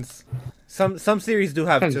depends. Some series do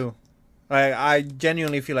have two. I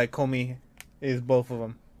genuinely feel like Komi is both of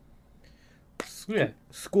them. Yeah.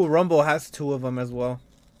 School Rumble has two of them as well.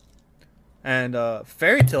 And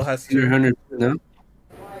Fairy Tail has two. Hunter, no?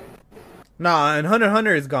 Nah, and Hunter x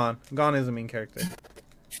Hunter is gone. Gone is the main character.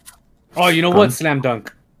 Oh, you know what? Slam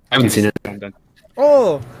Dunk. I haven't seen it. Slam Dunk.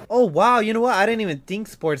 Oh wow, you know what? I didn't even think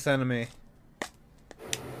sports anime.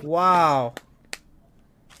 Wow.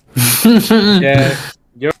 Yeah.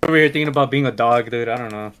 You're over here thinking about being a dog, dude. I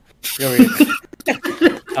don't know. You're over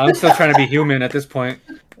here. I'm still trying to be human at this point.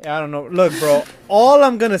 Yeah, I don't know. Look, bro. All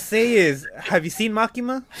I'm gonna say is, have you seen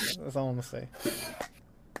Makima? That's all I'm gonna say.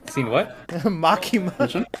 Seen what?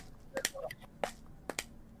 Makima.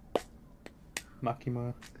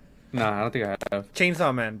 Makima. Nah, I don't think I have.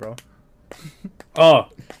 Chainsaw Man, bro. Oh.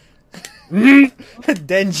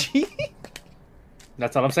 Denji.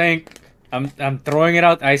 That's all I'm saying. I'm throwing it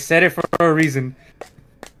out. I said it for a reason.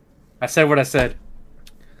 I said what I said.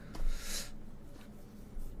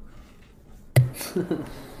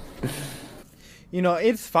 You know,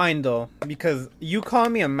 it's fine though, because you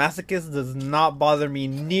calling me a masochist does not bother me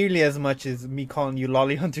nearly as much as me calling you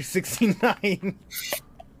Lolly Hunter 69.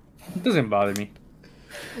 It doesn't bother me.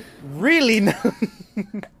 Really? No.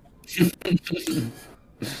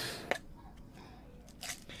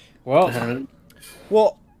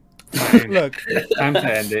 Well, look. Time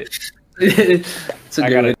to end it. It's a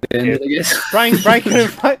good way to end it, I guess.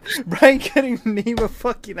 Brian couldn't name a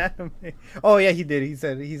fucking anime. Oh yeah, he did. He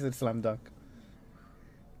said Slam Dunk.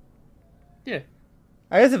 Yeah.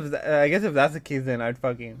 I guess if that's the case, then I'd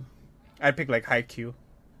pick like Haikyuu.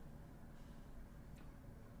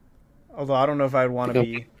 Although I don't know if I'd want to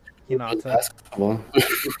be Hinata. Basketball.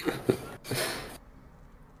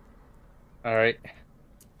 All right.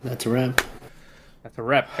 That's a wrap. That's a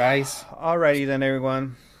wrap, guys. Alrighty then,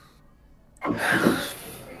 everyone.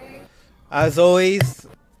 As always,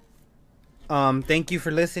 thank you for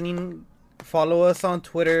listening. Follow us on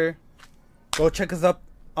Twitter. Go check us up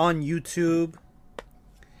on YouTube.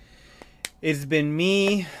 It's been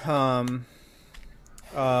me,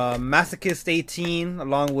 Masochist 18,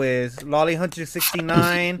 along with Lolly Hunter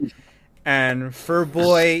 69 and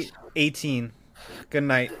Furboy 18. Good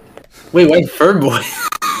night. Wait, Furboy?